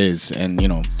 what it is, and you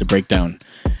know the breakdown.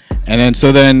 And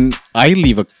then I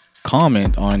leave a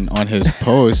comment on his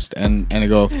post, and I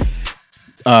go,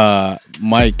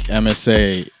 Mike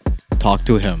MSA, talk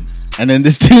to him. And then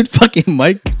this dude fucking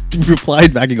Mike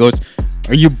replied back and goes,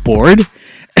 are you bored?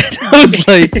 And I was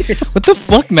like, what the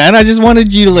fuck, man? I just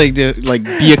wanted you to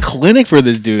be a clinic for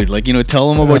this dude, like, you know,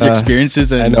 tell him about your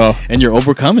experiences and your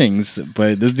overcomings.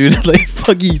 But this dude like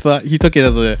fuck, he took it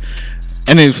as a.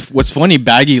 And what's funny,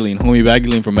 homie Baggy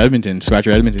Lean from Edmonton,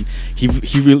 Scratcher Edmonton, he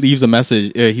leaves a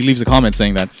message, he leaves a comment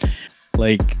saying that,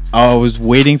 like, I was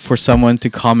waiting for someone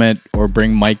to comment or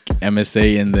bring Mike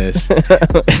MSA in this,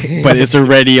 but it's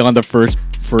already on the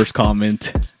first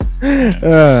comment.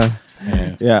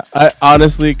 Yeah, I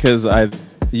honestly, because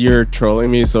you're trolling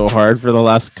me so hard for the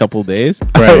last couple days.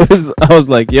 Right. I was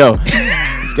like, yo,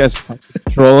 this guy's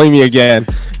fucking trolling me again.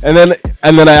 And then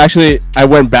I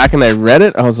went back and I read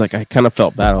it. I was like, I kind of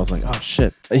felt bad. I was like, oh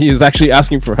shit, he was actually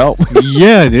asking for help.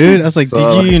 Yeah, dude. I was like, So,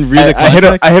 did you even read the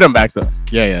context? I hit him back though.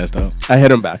 Yeah, that's dope. I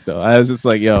hit him back though. I was just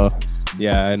like, yo,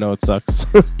 yeah, I know it sucks.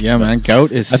 Yeah, man.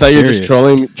 Gout is I thought you were just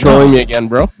serious. trolling me again,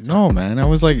 bro. No, man. I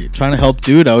was like trying to help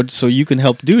dude out so you can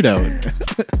help dude out.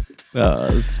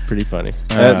 It's pretty funny.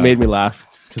 That made me laugh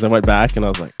because I went back and I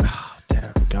was like, oh,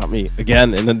 damn, got me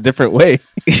again in a different way.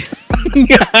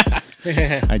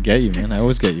 I get you, man. I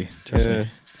always get you. Trust Yeah, me.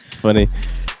 it's funny.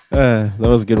 That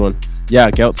was a good one. Yeah,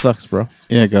 gout sucks, bro.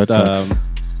 Yeah, gout sucks.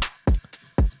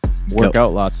 Work Gout.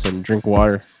 out lots and drink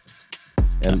water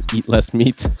and eat less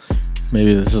meat.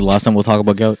 Maybe this is the last time we'll talk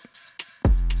about gout.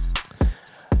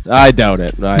 I doubt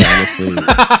it. I honestly,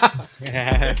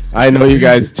 I know you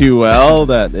guys too well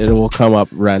that it will come up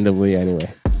randomly anyway.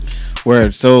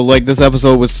 Word. So, like, this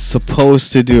episode was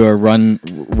supposed to do a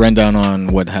rundown on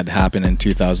what had happened in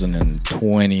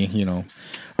 2020. You know,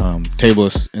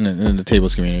 tables in the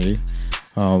tables community.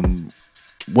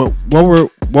 What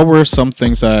were some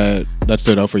things that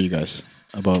stood out for you guys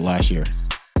about last year?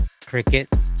 Cricket.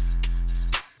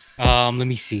 Let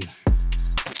me see.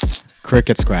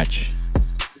 Cricket scratch.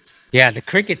 Yeah, the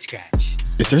cricket scratch.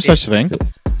 Is there such a thing?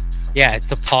 Yeah,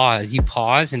 it's a pause. You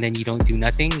pause and then you don't do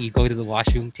nothing. You go to the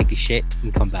washroom, take a shit,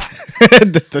 and come back.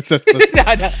 That's no,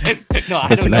 I That's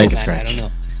don't a know. nice Man. I scratch.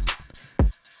 don't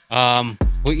know.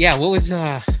 Well, yeah. What was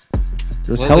There's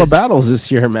What hella was- battles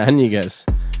this year, man. You guys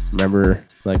remember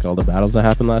like all the battles that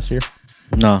happened last year?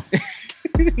 No,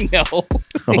 no.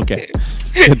 Okay,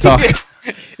 good talk.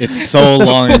 it's so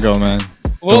long ago, man.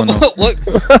 Well, Don't know.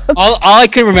 all I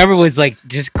can remember was like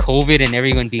just COVID and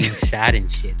everyone being sad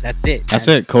and shit. That's it. That's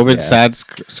man. it. COVID Yeah. sad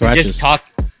We scratches. just talk.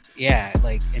 Yeah,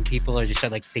 like, and people are just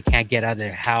like they can't get out of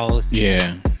their house.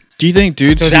 Yeah. Do you think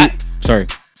dudes? So who- that- Sorry.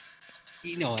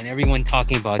 You know, and everyone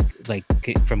talking about like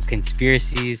from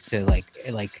conspiracies to like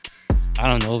I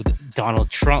don't know, Donald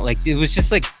Trump. Like it was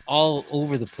just like all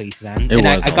over the place, man. It and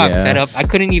was I got all- fed Yeah. up. I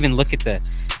couldn't even look at the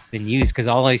news because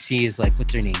all I see is like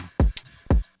what's her name,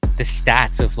 the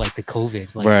stats of like the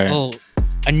COVID. Like, Right. oh,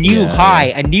 a new Yeah, high,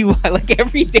 a new like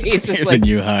every day it's just It's like a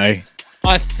new high.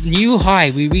 a new high.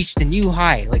 We reached a new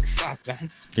high. Like fuck, man.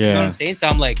 You know what Yeah. I'm saying? So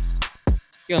I'm like,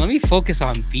 yo, let me focus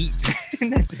on beats.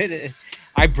 And that's it.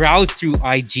 I browse through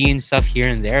IG and stuff here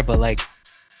and there, but like,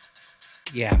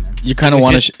 yeah, man. You kind of It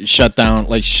want was to shut down,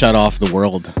 like shut off the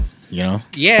world. You know?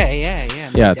 Yeah.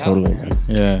 no Yeah, doubt. totally, man.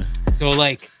 Yeah. So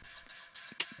like,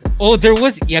 oh, there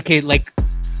was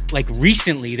like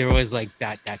recently there was like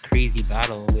that crazy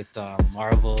battle with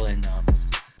Marvel and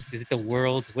is it the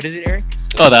World? What is it, Eric?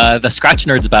 Oh, the Scratch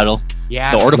Nerds battle.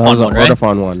 Yeah. The That Ortofon was an one, right?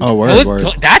 Ortofon one. Oh, Those- word,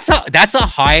 word. that's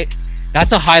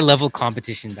a high level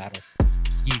competition battle.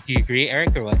 Do you agree,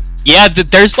 Eric, or what? Yeah,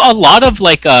 there's a lot of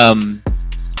like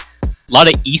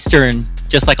lot of Eastern,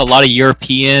 just like a lot of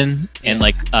European and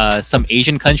like some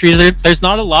Asian countries. There's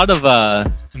not a lot of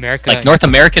America, like North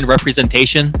American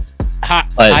representation. How,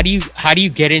 but- how do you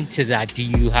get into that? Do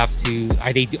you have to?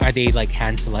 Are they like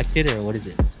hand selected or what is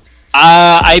it?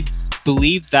 I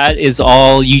believe that is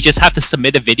all. You just have to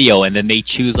submit a video, and then they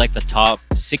choose like the top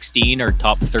 16 or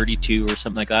top 32 or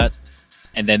something like that,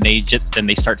 and then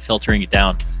they start filtering it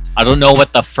down. I don't know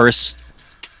what the first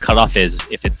cutoff is,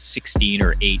 if it's 16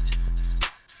 or 8.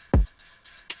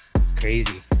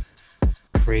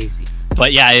 Crazy.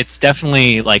 But yeah, it's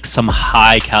definitely like some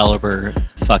high caliber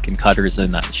fucking cutters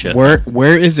in that shit.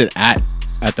 Where is it at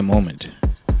the moment?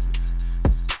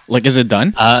 Like, is it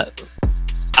done?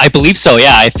 I believe so.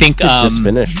 Yeah, I think It just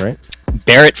finished, right?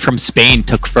 Barrett from Spain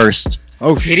took first.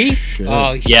 Oh, Did he? shit.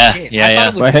 Oh Yeah, shit. yeah,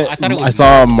 I thought it was I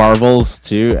saw Marvels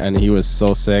too, and he was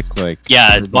so sick. Like,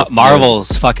 Yeah, they're both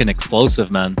Marvel's fucking explosive,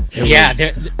 man. It yeah, was-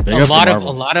 there, big a up to lot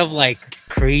Marvel. of like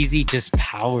crazy just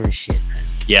power shit, man,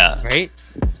 Yeah, right?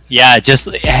 yeah, just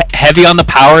heavy on the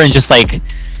power and just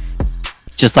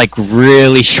like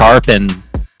really sharp and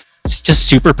it's just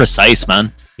super precise,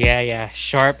 man. Yeah,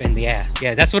 sharp and yeah.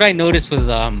 That's what I noticed with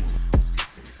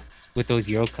those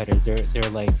Euro cutters. They're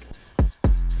like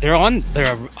they're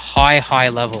a high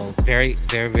level, very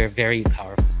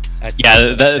powerful.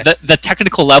 Yeah, the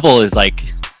technical level is like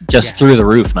just Yeah. through the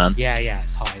roof, man. Yeah,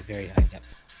 it's high, very high. Yep.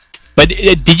 But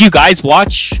did you guys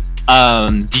watch?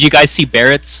 Did you guys see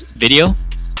Barrett's video?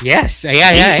 Yes,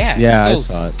 yeah. Yeah, I So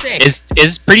saw it. sick.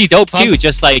 Is pretty dope too. Pump.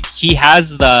 Just like he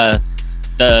has the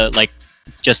like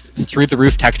just through the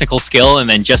roof technical skill, and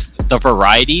then just the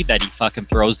variety that he fucking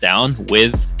throws down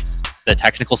with the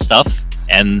technical stuff,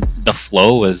 and the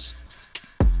flow was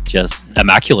just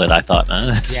immaculate. I thought, man,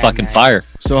 it's Yeah, fucking man. fire.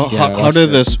 So Yeah, I how watched did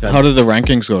it. this? How did the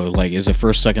rankings go? Like, is it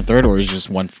first, second, third, or is it just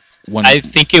one one. I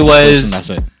think it person, was that's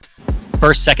it.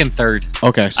 first, second, third.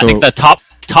 Okay, so I think the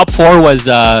top four was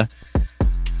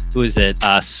who is it?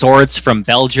 Swords from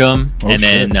Belgium, Oh, and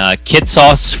shit. then Kid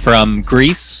Sauce from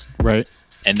Greece, right.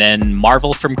 and then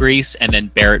Marvel from Greece, and then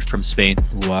Barrett from Spain.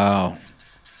 Wow.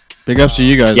 Big ups to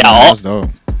you guys. Yeah, man. all- That's dope.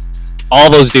 All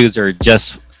those dudes are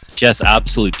just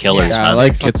absolute killers, Yeah, I man.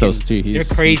 like Fucking- Kitsos too. They're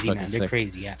He's crazy, fucking man. They're sick.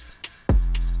 crazy. Yeah.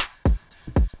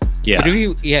 Yeah.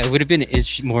 It would have been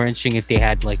more interesting if they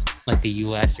had like the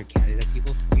U.S. or Canada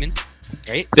people come in,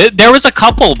 right? There was a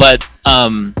couple, but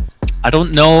I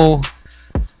don't know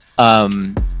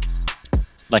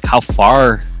like how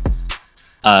far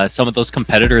some of those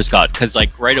competitors got, because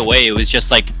like right away it was just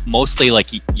like mostly like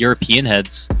European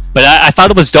heads. But I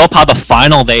thought it was dope how the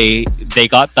final they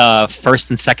got the first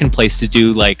and second place to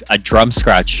do like a drum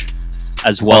scratch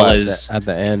as well Oh, as at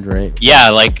the end, right? yeah,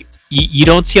 like you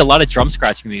don't see a lot of drum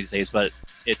scratching these days, but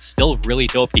it's still really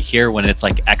dope to hear when it's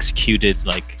like executed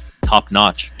like top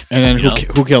notch. And then You know?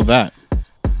 who killed that?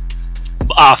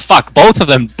 Fuck, both of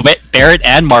them, Barrett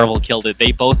and Marvel killed it.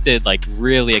 They both did like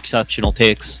really exceptional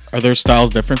takes. Are their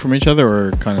styles different from each other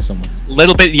or kind of similar? A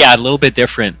little bit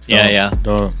different. Yeah, Dope, yeah.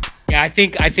 Dope. Yeah, I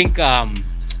think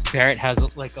Barrett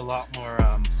has like a lot more.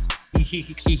 He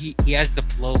has the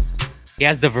flow. He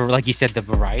has like you said, the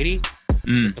variety.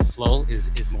 Mm. The flow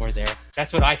is more there.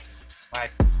 That's what I.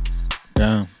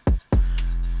 Yeah.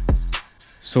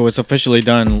 So it's officially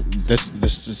done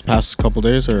this past couple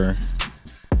days, or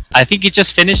I think it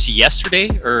just finished yesterday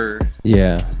or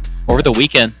Yeah. over the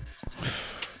weekend.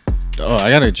 oh, I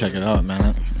gotta check it out, man.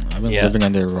 I've been Yeah. living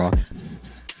under a rock,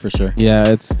 for sure. Yeah,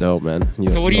 it's dope, man.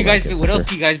 So what do you You'll guys? like it What for else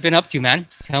sure. you guys been up to, man?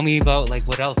 Tell me about like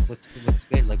what else? What's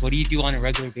good? Like what do you do on a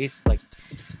regular basis? Like,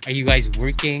 are you guys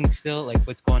working still? Like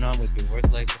what's going on with your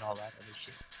work life and all that other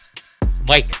shit?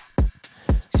 Mike,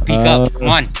 speak up. Come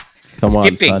on. Come on,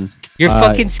 Skipping. son. You're Uh,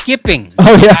 fucking skipping.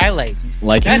 Oh, yeah. Highlight.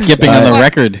 Like That's skipping on the fine.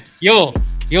 record. Yo,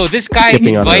 this guy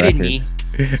Skipping on the invited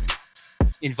record.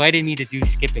 invited me to do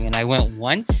skipping, and I went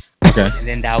once, Okay. and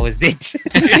then that was it.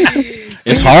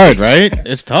 It's hard, right?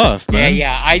 It's tough, Yeah, man.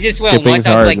 yeah. I just went Skipping's once. I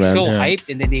was hard, like man. so Yeah. hyped,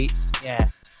 and then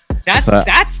that's So-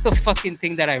 that's the fucking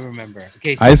thing that I remember.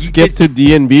 Okay, so I you skipped did- to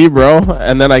D&B, bro,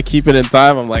 and then I keep it in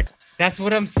time. I'm like, That's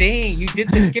what I'm saying. You did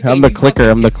the skipping. I'm the you clicker,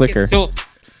 fucking I'm the did skip. clicker.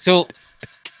 So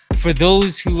for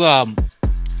those who are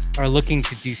looking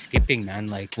to do skipping, man,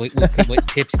 like what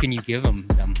tips can you give them?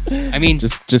 I mean,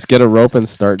 just get a rope and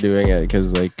start doing it,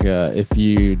 because like if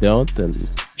you don't, then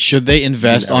Should they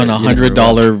invest You on never- a you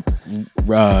never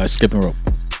 $100 skipping rope?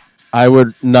 I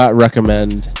would not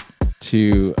recommend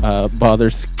to bother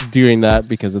doing that,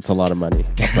 because it's a lot of money.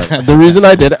 But the reason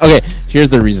I did it, okay, here's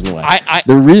the reason why. I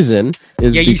The reason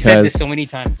is yeah, you said this because so many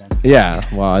times, man. yeah,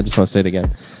 well, I just want to say it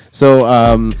again. So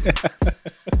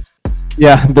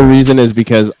yeah, the reason is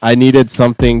because I needed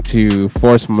something to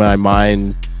force my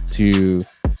mind to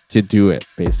do it.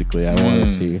 Basically, I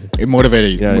wanted to. It motivated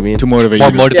you. You know what I mean? To motivate More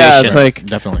you. motivation. Yeah, it's like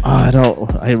Definitely.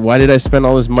 why did I spend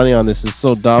all this money on this? It's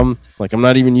so dumb. Like, I'm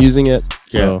not even using it.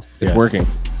 So Yeah, it's yeah. working.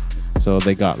 So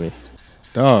they got me,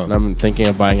 Oh. and I'm thinking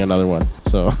of buying another one.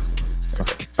 So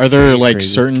Are there It's like crazy.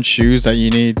 certain shoes that you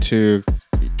need to,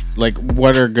 like,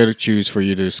 what are good shoes for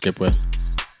you to skip with,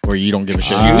 or you don't give a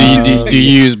shit? Do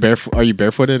you use barefoot? Are you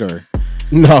barefooted or?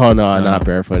 no, I'm No. not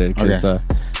barefooted, because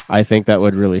I think that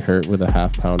would really hurt with a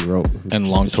half-pound rope And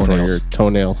Just long destroy toenails. Your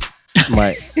toenails.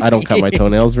 I don't cut my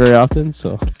toenails very often,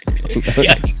 so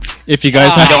Yeah. If you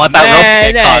guys You don't want that rope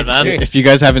to get caught, man. man. if you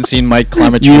guys haven't seen Mike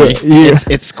climb a You- tree, you-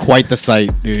 it's quite the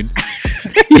sight, dude.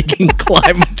 He can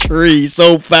climb a tree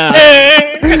so fast.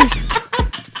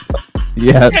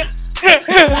 yes.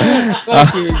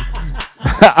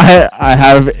 I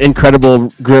have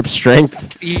incredible grip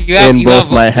strength. In both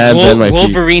my hands and my feet.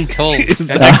 Wolverine toes.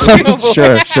 That's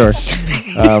Sure.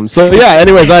 So yeah.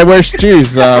 Anyways, I wear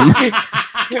shoes.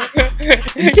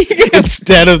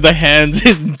 Instead of the hands,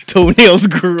 his toenails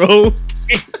grow.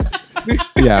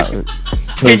 Yeah.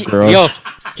 It's so Can, gross.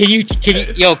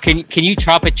 yo, can you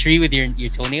chop a tree with your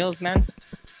toenails, man?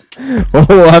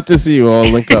 We'll have to see. We'll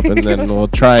link up, and then we'll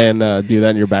try and do that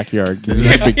in your backyard. 'Cause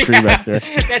there's a big tree back there.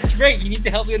 That's right. You need to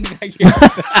help me in the backyard.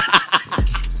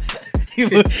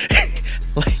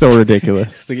 So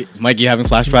ridiculous. Mike, you having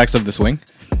flashbacks of the swing?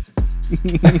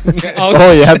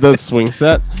 Oh, you had the swing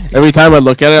set. Every time I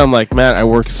look at it, I'm like, man, I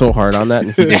worked so hard on that,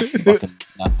 and he did fucking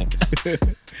nothing.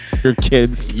 Your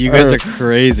kids. You guys are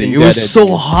crazy. It was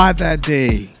so hot that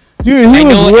day. Dude, I he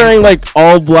was know- wearing like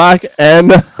all black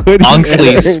and hoodie. Long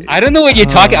sleeves. I don't know what you're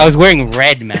talking. I was wearing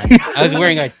red, man. I was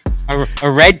wearing a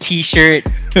a red T-shirt.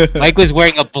 Mike was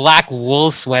wearing a black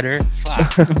wool sweater.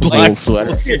 Fuck. Wool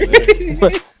sweater.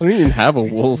 I don't even have a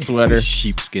wool sweater.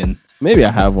 Sheepskin. Maybe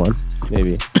I have one.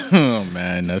 Maybe. Oh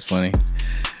man, that's funny.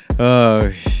 Oh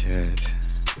shit.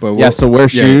 But Yeah. So wear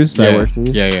shoes. Yeah, I wear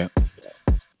shoes. yeah.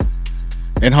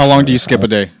 And how long do you skip a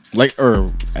day? Like, or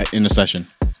in a session?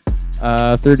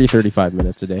 30-35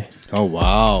 minutes a day. Oh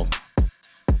wow.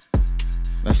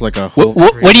 That's like a whole.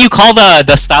 What do you call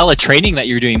the style of training that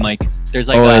you're doing, Mike? There's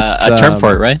like a term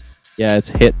for it, right? Yeah,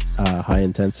 it's HIIT, high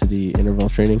intensity interval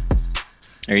training.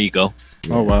 There you go.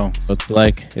 Oh wow. So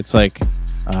it's like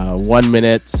 1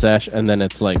 minute session, and then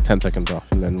it's like 10 seconds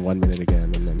off, and then 1 minute again,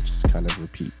 and then just kind of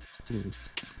repeat. You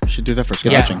should do that for Get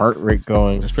that scratching. heart rate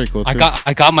going. That's pretty cool too.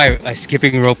 I got my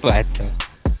skipping rope at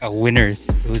Winners.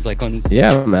 It was like only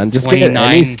Yeah, man. Just get any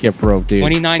 29 skip rope, dude.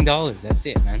 $29. That's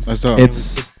it, man. That's dope.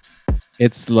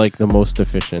 It's like the most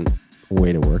efficient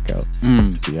way to work out,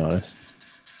 to be honest.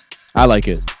 I like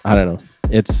it. I don't know.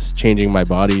 It's changing my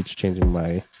body. It's changing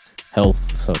my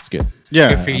health, so it's good.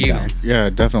 Yeah. Good for you, man. Yeah,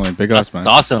 definitely. Big ups, man.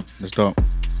 That's awesome. That's dope.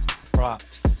 Props.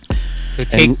 So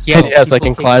And yes, I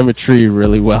can climb a tree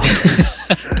really well.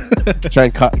 Try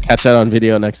and catch that on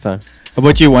video next time. How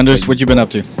about you, Wonders? What you been up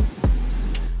to?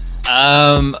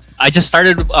 I just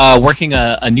started working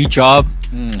a new job.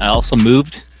 I also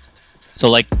moved, so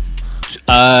like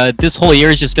this whole year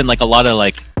has just been like a lot of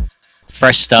like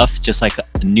fresh stuff, just like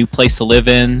a new place to live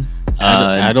in,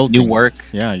 Adulting. new work.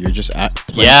 Yeah, you're just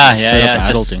Yeah.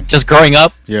 adulting. Just growing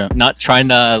up, Yeah, not trying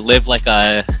to live like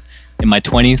in my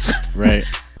 20s. right.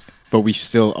 But we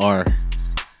still are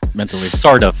mentally.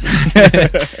 Sort of.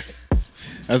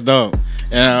 That's dope.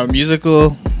 And music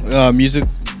wise.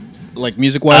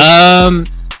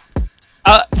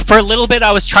 For a little bit,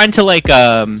 I was trying to like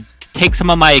take some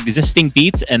of my existing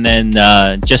beats and then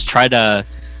just try to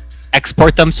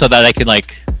export them so that I could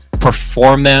like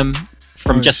perform them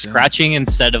from just scratching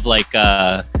instead of like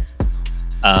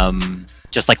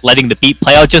just like letting the beat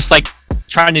play out, just like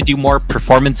trying to do more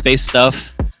performance-based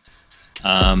stuff.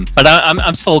 But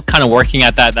I'm still kind of working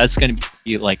at that. That's going to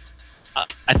be like,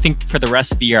 I think for the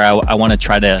rest of the year, I want to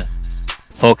try to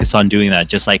focus on doing that.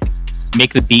 Just like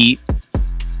make the beat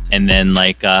and then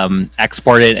like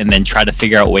export it and then try to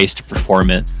figure out ways to perform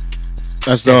it.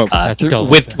 That's dope.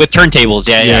 With turntables.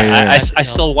 Yeah. I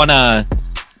still want to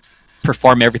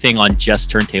perform everything on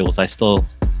just turntables. I still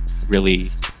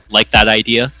really like that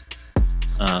idea.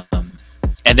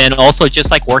 And then also just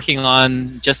like working on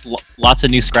just lots of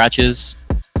new scratches,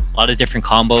 a lot of different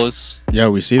combos. Yeah,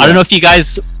 we see that. I don't know if you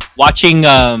guys watching,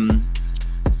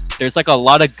 there's like a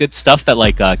lot of good stuff that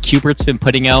like Cubert's been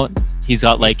putting out. He's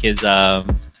got like his cut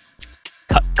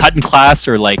in class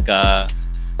or like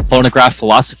phonograph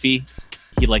philosophy.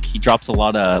 He drops a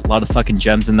lot of fucking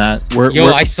gems in that.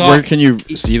 Where can you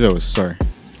see those? Sorry.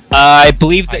 I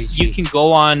believe that you can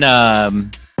go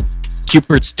on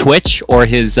Cubert's Twitch or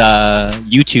his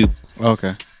YouTube.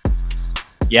 Okay.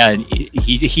 Yeah, and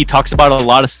he talks about a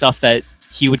lot of stuff that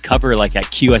he would cover like at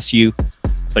QSU,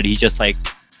 but he just like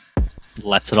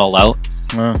lets it all out.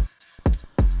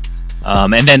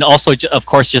 And then also, of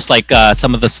course, just like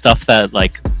some of the stuff that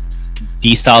like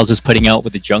D Styles is putting out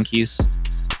with the Junkies.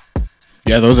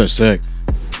 Yeah, those are sick.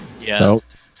 Yeah. So,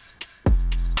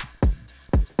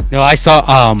 No, I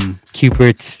saw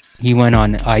Cubert's. He went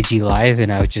on IG Live,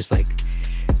 and I was just like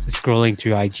scrolling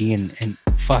through IG, and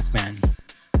fuck, man,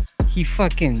 he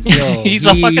fucking he's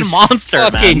a fucking monster,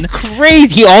 fucking man.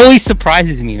 crazy. He always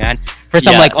surprises me, man. First,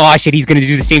 I'm like, oh shit, he's gonna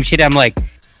do the same shit. I'm like,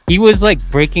 he was like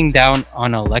breaking down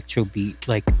on electro beat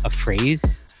like a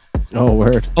phrase. oh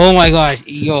word. Oh my gosh,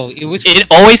 it was. It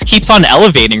always keeps on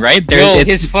elevating, right?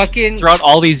 His fucking throughout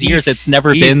all these years, it's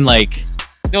never been like.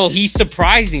 No, he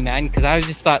surprised me, man, because I was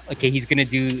just thought, okay, he's gonna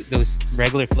do those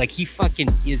regular, like he fucking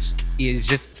is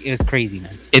just, it was crazy,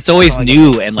 man. It's always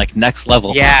new and like next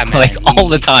level. Yeah, man. Like all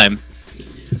the time.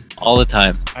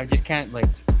 I just can't like,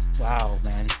 wow,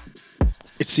 man.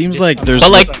 It seems like there's.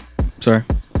 But like, sorry.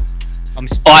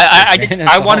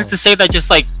 I wanted to say that just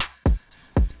like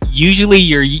usually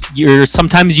you're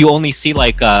sometimes you only see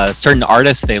like certain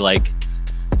artists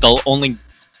they'll only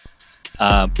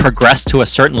progress to a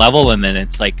certain level and then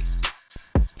it's like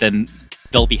then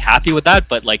they'll be happy with that,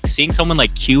 but like seeing someone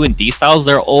like Q and D Styles,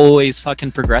 they're always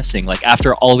fucking progressing like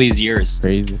after all these years.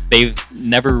 Crazy. They've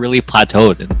never really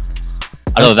plateaued, and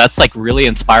I don't know, that's like really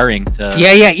inspiring to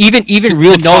even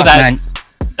real know talk, that man.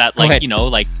 that like, you know,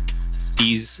 like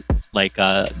these like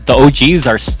the OGs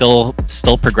are still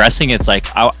progressing. It's like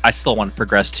I still want to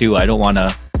progress too. I don't want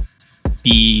to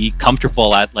be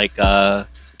comfortable at like a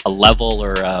level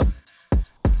or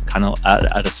kind of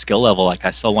at a skill level. Like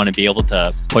I still want to be able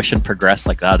to push and progress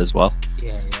like that as well.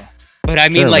 Yeah. But I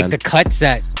mean, Sure, like man. the cuts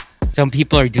that some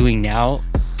people are doing now,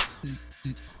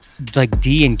 like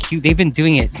D and Q, they've been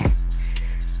doing it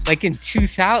like in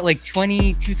 2000, like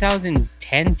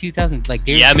 2010, 2000. Like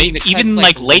they were Yeah, I doing mean, the even cuts,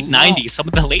 like late long. '90s, some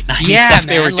of the late '90s Yeah, stuff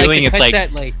man, they were doing. the It's cuts like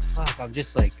that, like, fuck, I'm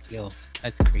just like, yo,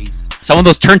 that's crazy. some of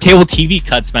those turntable TV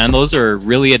cuts, man. Those are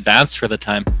really advanced for the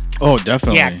time. Oh,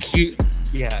 definitely. Yeah, Q.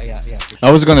 Yeah. For sure.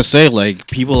 I was gonna say like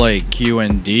people like Q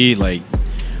and D like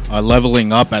are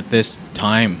leveling up at this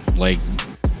time. Like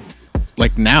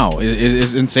now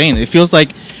is insane. It feels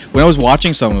like when I was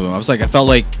watching some of them, I felt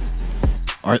like,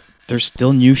 there's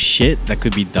still new shit that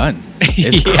could be done.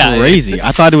 It's Yeah, crazy.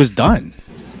 I thought it was done.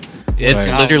 It's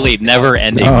Right. literally never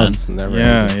ending, Oh, man. it's never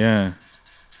Yeah, ending. yeah.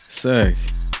 Sick.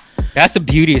 That's the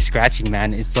beauty of scratching,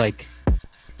 man. It's like,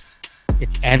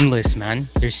 it's endless, man.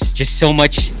 There's just so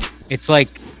much. It's like,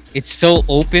 it's so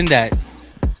open that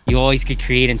you always could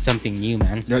create in something new,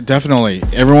 man. Yeah, definitely.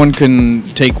 Everyone can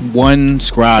take one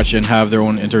scratch and have their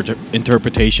own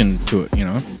interpretation to it, you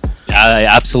know?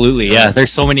 Absolutely, yeah.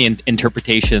 There's so many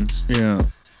interpretations. Yeah.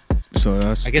 So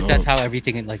that's I guess that's dope. how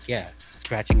everything, like,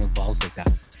 scratching evolves like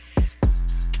that.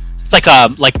 It's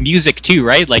like music too,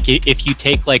 right? Like if you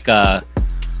take like a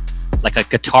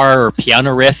guitar or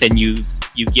piano riff and you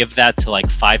give that to like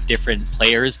 5 different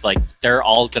players, like they're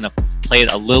all gonna play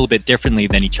it a little bit differently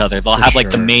than each other. They'll For have like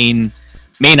the sure.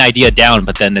 main idea down,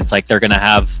 but then it's like they're gonna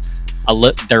have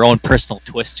their own personal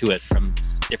twist to it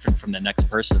different from the next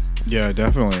person. Yeah,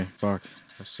 definitely. Fuck.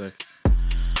 That's sick.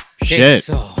 Okay, Shit.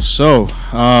 so- So,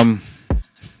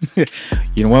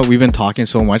 you know what? We've been talking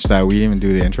so much that we didn't even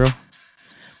do the intro.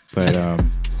 But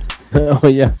Oh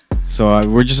yeah. so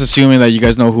we're just assuming that you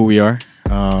guys know who we are.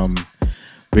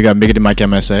 We got Miggity Mike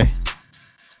MSA,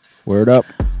 Word up.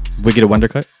 Wicked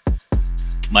Wondercut,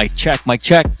 Mic check, mic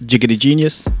check. Jiggity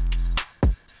Genius,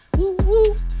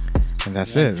 and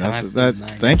that's One it. That's time, that. man.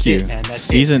 Thank That's you. it, man. That's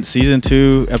it. Season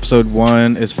 2, episode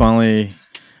 1 is finally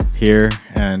here,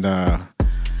 and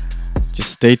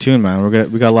just stay tuned, man.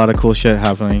 We got a lot of cool shit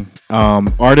happening.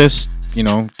 Artists, you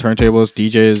know, turntables,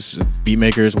 DJs, beat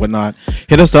makers, whatnot.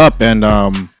 Hit us up, and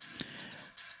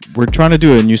we're trying to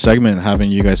do a new segment,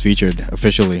 having you guys featured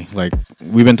officially. Like,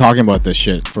 we've been talking about this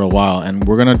shit for a while, and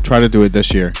we're gonna try to do it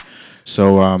this year.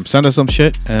 So send us some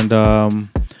shit, and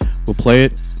we'll play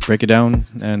it, break it down,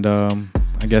 and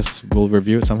I guess we'll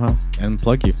review it somehow and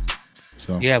plug you.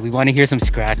 So Yeah, we want to hear some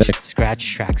scratch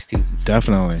tracks too.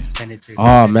 definitely. Send it through.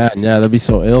 Oh man, yeah, that'd be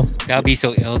so ill. That'd be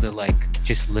so ill to like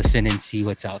just listen and see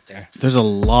what's out there. There's a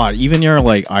lot. Even your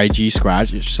like IG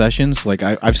scratch sessions, like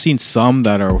I've seen some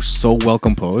that are so well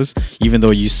composed, even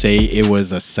though you say it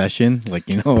was a session, like,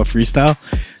 you know, a freestyle.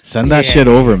 Send that Yeah. shit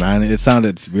over, man. It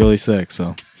sounded really sick.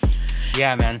 So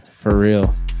Yeah, man. For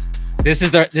real. This is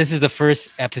the first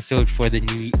episode for the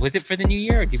new. Was it for the new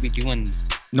year or did we do one?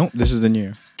 no, this is the new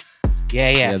year. Yeah.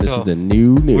 Yeah, this so is the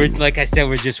new. we're like I said,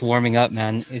 we're just warming up,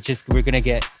 man. It's just we're gonna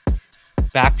get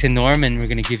back to norm and we're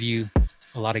gonna give you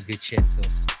a lot of good shit. So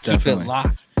keep Definitely. it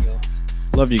locked, yo.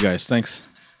 Love you guys. Thanks.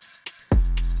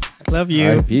 Love All you.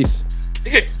 right, peace.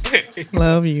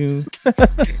 Love you.